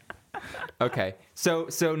 Okay, so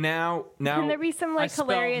now Can there be some I like spelled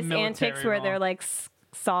hilarious military antics where they're wrong. like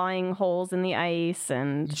sawing holes in the ice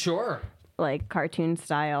and Sure. like cartoon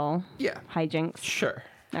style yeah, hijinks? sure.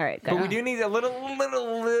 All right, good. But we do need a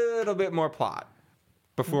little bit more plot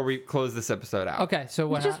before we close this episode out. Okay, so It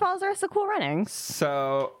what? just follows the rest of Cool Runnings.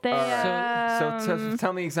 So, They,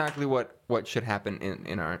 tell me exactly what should happen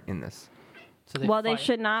in this. so Well, they fight.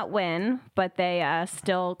 should not win, but they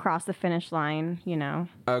still cross the finish line. You know.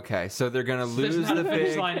 Okay, so they're gonna There's lose not the a finish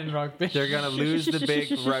big. line in rugby. They're gonna lose the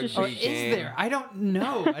big rugby Or is game. there? I don't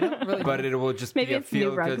know. I don't really. But it will just Maybe be a it's new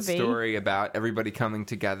feel-good rugby. story about everybody coming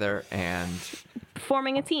together, and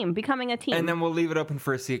Forming a team, becoming a team. then we'll leave it open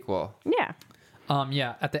for a sequel. yeah.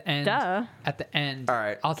 Yeah. At the end. Duh. At the end. All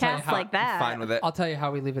right. I'll tell you Cast how. like that. Fine with it. I'll tell you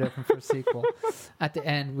how we leave it open for a sequel. At the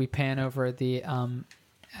end, we pan over the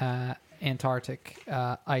Antarctic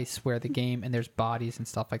ice where the game, and there's bodies and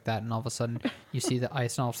stuff like that, and all of a sudden you see the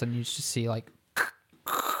ice, and all of a sudden you just see like,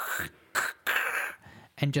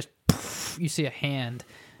 and just you see a hand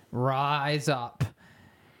rise up.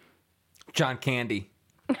 John Candy.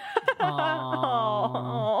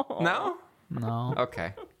 Oh. No. No,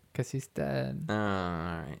 Okay. because he's dead. All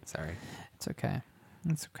right. Sorry. It's okay.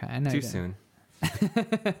 It's okay. I know. Too you didn't.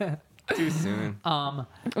 soon. Too soon.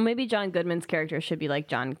 Maybe John Goodman's character should be like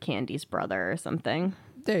John Candy's brother or something.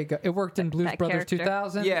 There you go. It worked in Blues That Brothers character.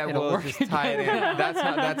 2000. Yeah, It'll we'll work. just tie it in.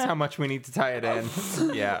 That's how much we need to tie it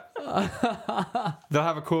in. Yeah. They'll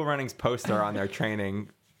have a Cool Runnings poster on their training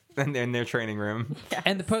in their training room.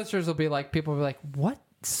 And the posters will be like, people will be like, what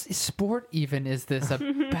sport even is this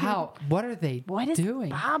about? What are they What is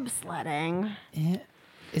doing? bobsledding?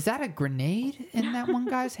 Is that a grenade in that one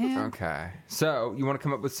guy's hand? Okay. So, you want to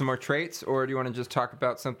come up with some more traits, or do you want to just talk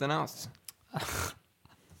about something else?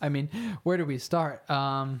 I mean, where do we start?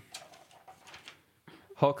 Hulk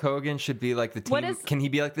Hogan should be like the team. What is- Can he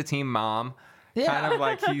be like the team mom? Yeah. Kind of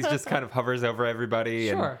like he's just kind of hovers over everybody.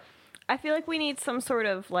 Sure. I feel like we need some sort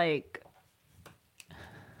of like,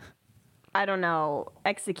 I don't know,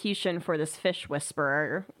 execution for this fish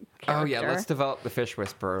whisperer character. Oh yeah, let's develop the fish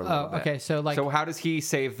whisperer a little Oh, bit. okay. So like, So how does he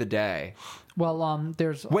save the day? well,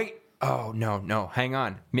 there's Wait. Oh no, hang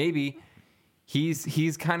on. Maybe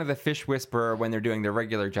he's kind of the fish whisperer when they're doing their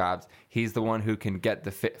regular jobs. He's the one who can get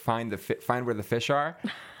find where the fish are.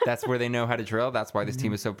 That's where they know how to drill. That's why this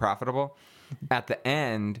team is so profitable. At the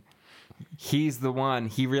end, he's the one.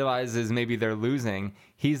 He realizes maybe they're losing.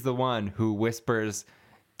 He's the one who whispers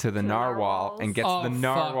to the narwhal and gets Oh, the fuck,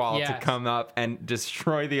 narwhal yes. to come up and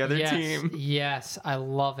destroy the other yes, team. Yes, I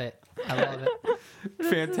love it. I love it.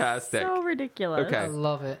 Fantastic. So ridiculous. Okay. I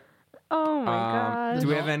love it. Oh my god. Do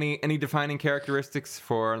we have any defining characteristics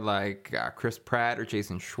for like Chris Pratt or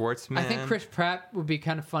Jason Schwartzman? I think Chris Pratt would be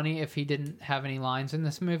kind of funny if he didn't have any lines in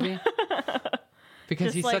this movie. because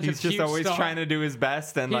Just he's like- such a He's just huge always star. trying to do his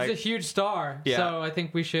best, and He's a like huge star, Yeah. so I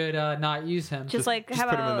think we should not use him. Just like just how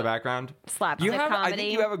put him in the about background. slapstick You have, I comedy?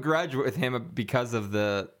 think you have a grudge with him because of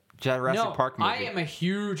the Jurassic no, Park movie. I am a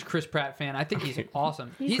huge Chris Pratt fan. I think he's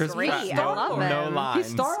awesome. He's Chris great. Pratt, I no- love no him. lines.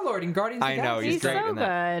 He's Star Lord in Guardians of the I know, Galaxy. he's He's great so in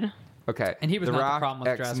that. good. Okay, And he was the not the Rock, problem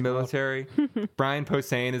with Jurassic ex-military. Brian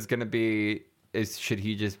Posehn is going to be. Should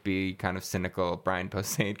he just be kind of cynical Brian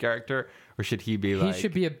Posehn character, or should he be like He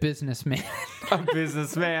should be a businessman. a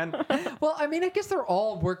businessman? Well, I mean, I guess they're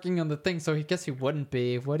all working on the thing, so I guess he wouldn't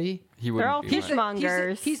be, would he? He wouldn't all be. fish- one.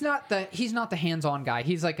 Fishmongers. He's not the hands-on guy.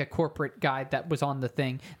 He's like a corporate guy that was on the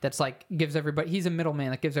thing that's like gives everybody. He's a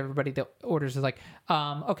middleman that gives everybody the orders. Is like,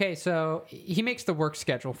 okay, so he makes the work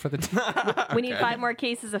schedule for the. We need 5 more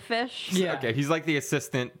cases of fish. Yeah. Okay, he's like the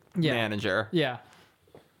assistant Yeah. manager. Yeah.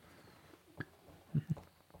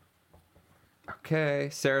 Okay,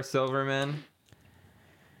 Sarah Silverman.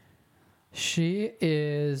 She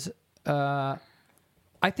is. I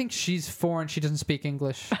think she's foreign. She doesn't speak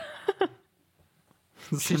English.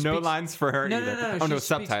 So no speaks- lines for her No, either. no, no. Oh she no, speaks-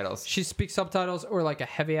 subtitles. She speaks subtitles or like a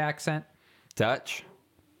heavy accent. Dutch.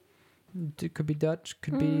 It could be Dutch.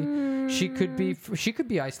 Could be. She could be. She could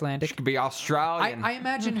be Icelandic. She could be Australian. I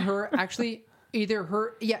imagine her actually either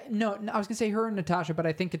her. Yeah, no. I was gonna say her and Natasha, but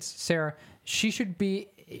I think it's Sarah. She should be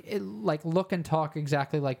like look and talk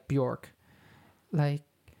exactly like Bjork. Like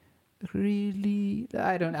really,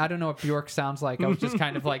 I don't know what Bjork sounds like. I was just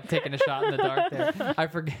kind of like taking a shot in the dark there. I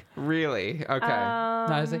forget. Really? Okay.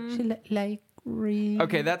 I was like, she like really.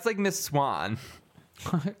 Okay, that's like Miss Swan.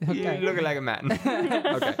 Okay. You look like a man.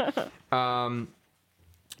 Okay.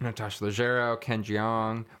 Natasha Leggero, Ken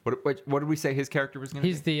Jeong. What did we say his character was going to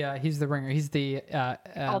be? He's the ringer. He's the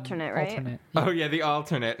Alternate, right? Alternate. Oh yeah, the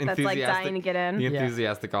alternate. That's like dying to get in. The Yeah.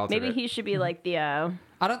 enthusiastic alternate. Maybe he should be like the. I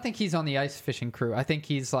don't think he's on the ice fishing crew. I think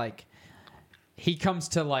he's like, he comes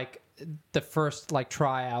to like the first like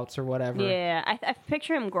tryouts or whatever. Yeah, I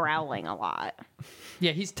picture him growling a lot.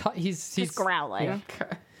 Yeah, he's Just growling yeah.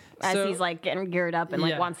 as So- he's like getting geared up and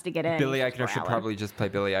like Yeah. wants to get in. Billy He's Eichner should growling. probably just play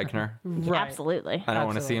Billy Eichner. Right. Absolutely. I don't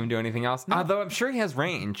want to see Absolutely. him do anything else. Although I'm sure he has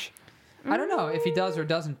range. I don't know if he does or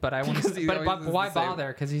doesn't, but I want Because to. he But, always is the why same. bother?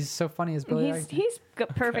 Because he's so funny as Billy. He's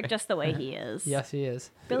Eichner. perfect just the way he is. Yes, he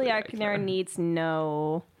is. Billy Billy Eichner Eichner. needs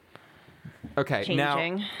no. Okay, Changing.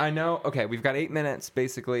 now I know. Okay, we've got 8 minutes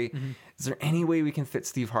basically. Mm-hmm. Is there any way we can fit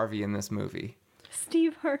Steve Harvey in this movie?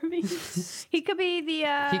 Steve Harvey. He could be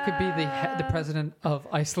the. He could be the president of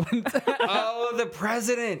Iceland. Oh, the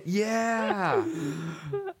president! Yeah,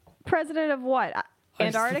 president of what?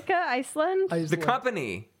 Antarctica, Iceland, the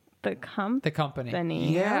company. the company. the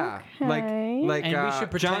company. Yeah, like Okay. like And we should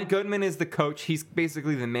John pretend- Goodman is the coach. He's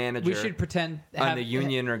basically the manager. We should pretend. on the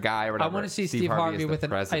union or guy or I whatever. want to see Steve Harvey is the with an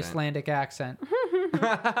president. Icelandic accent.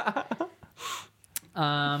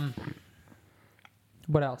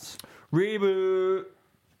 What else? Reboot.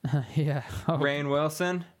 Yeah. Oh, Rainn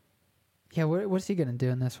Wilson. yeah. What's he gonna do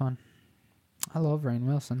in this one? I love Rainn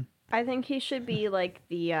Wilson. I think he should be like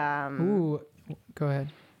the Ooh, go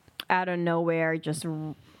ahead. out of nowhere, just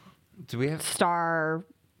Do we have? star.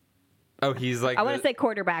 Oh, he's like. I want to say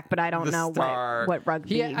quarterback, but I don't the know star- what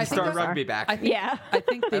rugby. Yeah, I think Star that's- rugby back. I think, Yeah. I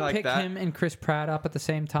think they I like picked that. him and Chris Pratt up at the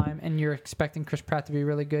same time, and you're expecting Chris Pratt to be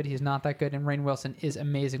really good. He's not that good, and Rainn Wilson is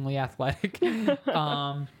amazingly athletic.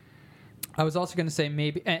 I was also going to say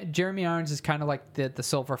maybe Jeremy Irons is kind of like the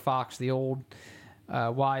silver fox, the old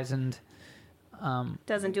wizened.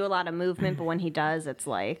 Doesn't do a lot of movement, but when he does, it's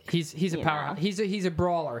like He's a you powerhouse. know. He's a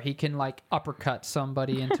brawler. He can like uppercut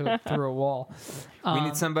somebody through a wall. we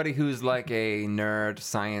need somebody who's like a nerd,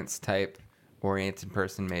 science type oriented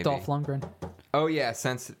person, maybe. Dolph Lundgren. Oh yeah,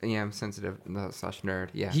 I'm sensitive slash nerd.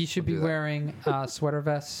 Yeah, He should we'll be do that. wearing sweater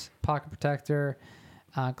vest, pocket protector,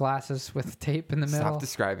 glasses with tape in the middle. Stop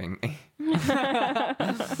describing me.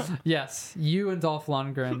 Yes, you and Dolph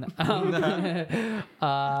Lundgren.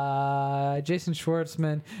 Jason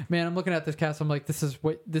Schwartzman. Man, I'm looking at this cast. I'm like, this is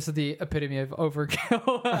the epitome of overkill.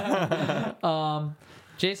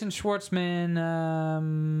 Jason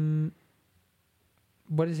Schwartzman.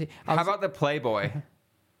 What is he? How about the Playboy?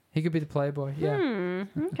 He could be the Playboy. Yeah.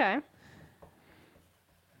 okay.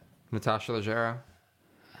 Natasha Leggero?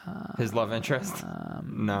 His love interest?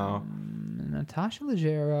 No. Natasha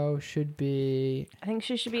Leggero should be. I think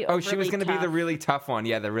she should be. Oh, she was going to be the really tough one.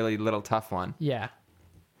 Yeah, the really little tough one. Yeah.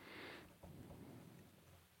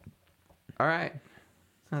 All right.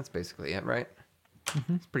 That's basically it, right?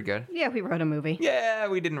 It's pretty good. Yeah, we wrote a movie. Yeah,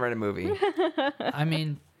 we didn't write a movie. I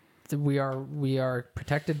mean, we are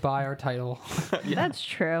protected by our title. That's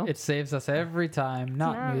true. It saves us every time.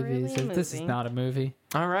 Not not movies. really a This is movie. not a movie.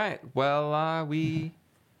 All right. Well, we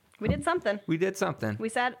We did something. We did something. We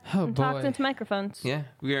sat Oh, and talked boy. into microphones. Yeah,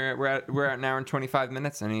 we're at an hour and 25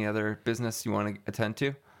 minutes. Any other business you want to attend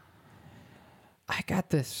to? I got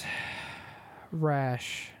this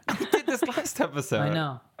rash. We did this last episode. I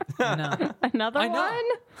know. Another I know.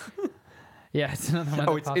 one? Yeah, it's another one.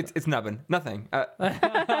 Oh, that popped it's nubbin. Nothing. What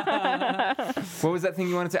was that thing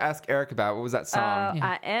you wanted to ask Eric about? What was that song?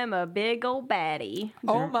 I am a big old baddie.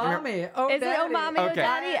 Oh, mommy. Oh, Is it Oh Mommy, Oh Okay.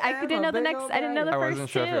 Daddy? I didn't know the next. I didn't know the I first wasn't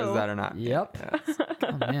sure two. if it was that or not. Yep.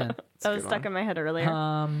 Oh, man. That was stuck in my head earlier.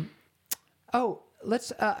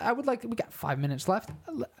 Let's. I would like. We got 5 minutes left.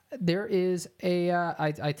 There is a.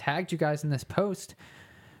 I tagged you guys in this post.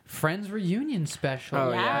 Friends reunion special.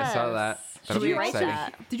 Oh, yeah, I saw that. Yes. That'll Should we be write exciting.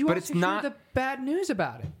 that? Did you But also it's hear not- the bad news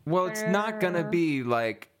about it? Well, it's not gonna be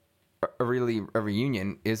like a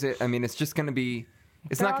reunion, is it? I mean, it's just gonna be.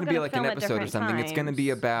 It's They're not all gonna be gonna like an film at episode or different something. It's gonna be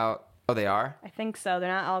times. about. Oh, they are. I think so.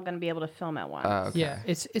 They're not all going to be able to film at once. Okay. Yeah,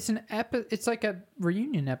 it's an It's like a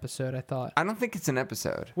reunion episode. I thought. I don't think it's an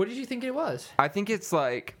episode. What did you think it was? I think it's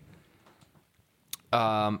like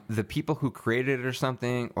the people who created it or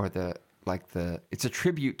something, or it's a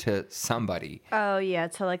tribute to somebody, Oh yeah,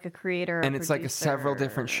 to like a creator, and it's like several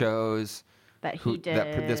different shows that who he did.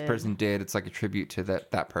 that this person did. It's like a tribute to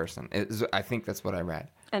that person. I think that's what I read,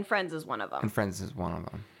 and Friends is one of them. and Friends is one of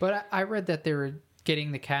them. But I read that they were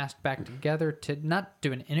getting the cast back together to not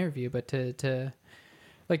do an interview, but to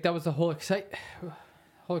like that was the whole excitement.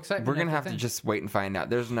 We're gonna have to just wait and find out.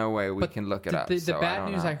 There's no way we can look it up. The so I bad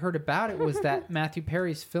don't news know. I heard about it was that Matthew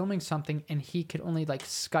Perry's filming something and he could only like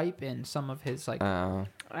Skype in some of his like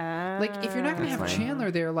like if you're not gonna have That's lame.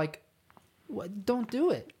 Chandler there, like don't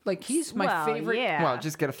do it. Like he's my Well, favorite. Yeah. Well,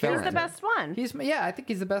 just get a film. He's the best one. Yeah, I think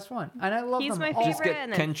he's the best one, and I love He's them my all. favorite. Just get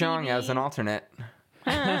and then Ken Jeong as an Phoebe. alternate.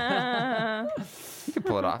 You can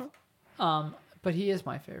pull it off. But he is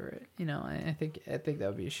my favorite. You know, I think that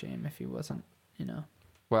would be a shame if he wasn't. You know.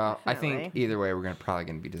 Well, I think Definitely. either way, we're probably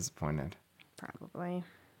gonna be disappointed. Probably.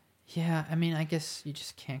 Yeah, I mean, I guess you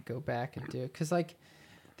just can't go back and do it because, like,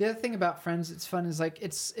 the other thing about Friends, it's fun is like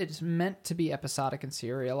it's meant to be episodic and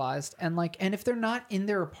serialized, and if they're not in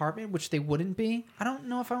their apartment, which they wouldn't be, I don't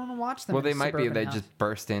know if I want to watch them. Well, in they a might be. suburban They house. just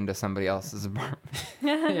burst into somebody else's apartment.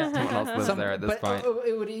 Yeah. Someone else lives there at this point.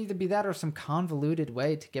 It would either be that or some convoluted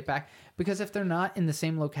way to get back because if they're not in the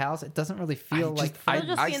same locales, it doesn't really feel like. They'll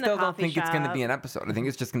just I be in the still don't coffee think it's going to shop. be an episode. I think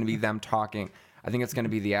it's just going to be them talking. I think it's going to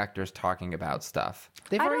be the actors talking about stuff.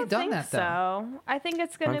 They've I already don't done think that though. so. I think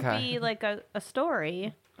it's going to Okay. be like a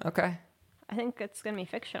story. Okay. I think it's going to be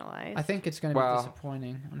fictionalized. I think it's going to Well- be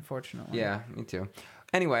disappointing, unfortunately. Yeah, me too.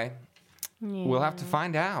 Anyway, we'll have to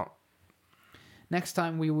find out. Next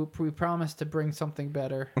time we promise to bring something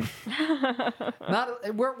better.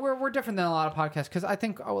 Not we're different than a lot of podcasts because I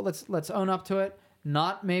think let's own up to it.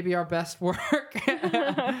 Not maybe our best work.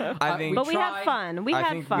 I think. but we tried. had fun. We I had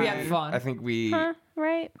think fun. We had fun. I think we Huh?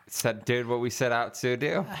 Right? did what we set out to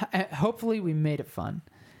do. Hopefully we made it fun.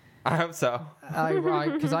 I hope so.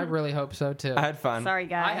 Because I really hope so too. I had fun. Sorry,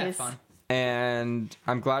 guys. I had fun. And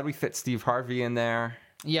I'm glad we fit Steve Harvey in there.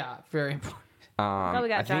 Yeah, very important. we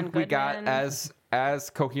got I John think we got Goodman. as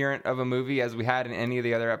coherent of a movie as we had in any of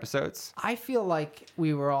the other episodes. I feel like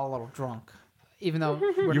we were all a little drunk, even though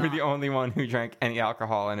we're You were not. the only one who drank any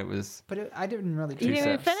alcohol, and it was. But I didn't really. You Drink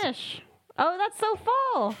didn't even sips. finish. Oh, that's so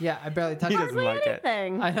full. Yeah, I barely touched He it. doesn't Hardly like it.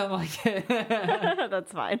 anything. I don't like it.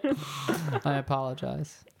 That's fine. I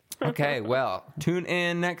apologize. Okay, well, tune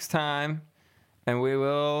in next time, and we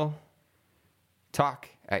will talk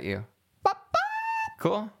at you.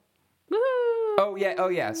 Cool. Woohoo! Oh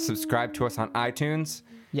yeah. Subscribe to us on iTunes.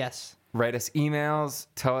 Yes. Write us emails.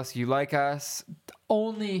 Tell us you like us.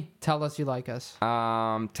 Only tell us you like us.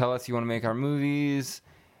 Tell us you want to make our movies.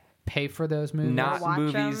 Pay for those movies.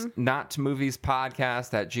 Watch Not movies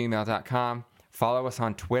podcast at gmail.com. Follow us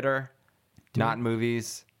on Twitter. Not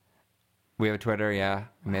movies. We have a Twitter, yeah.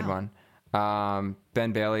 We made one.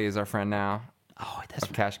 Ben Bailey is our friend now. Oh, that's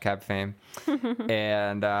Of Cash Cab fame.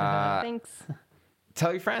 And Thanks.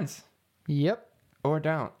 tell your friends. Yep. Or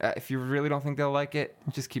don't. If you really don't think they'll like it,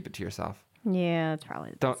 just keep it to yourself. Yeah, it's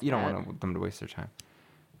probably. You don't want them to waste their time.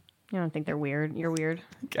 You don't think they're weird? You're weird.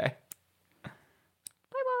 Okay.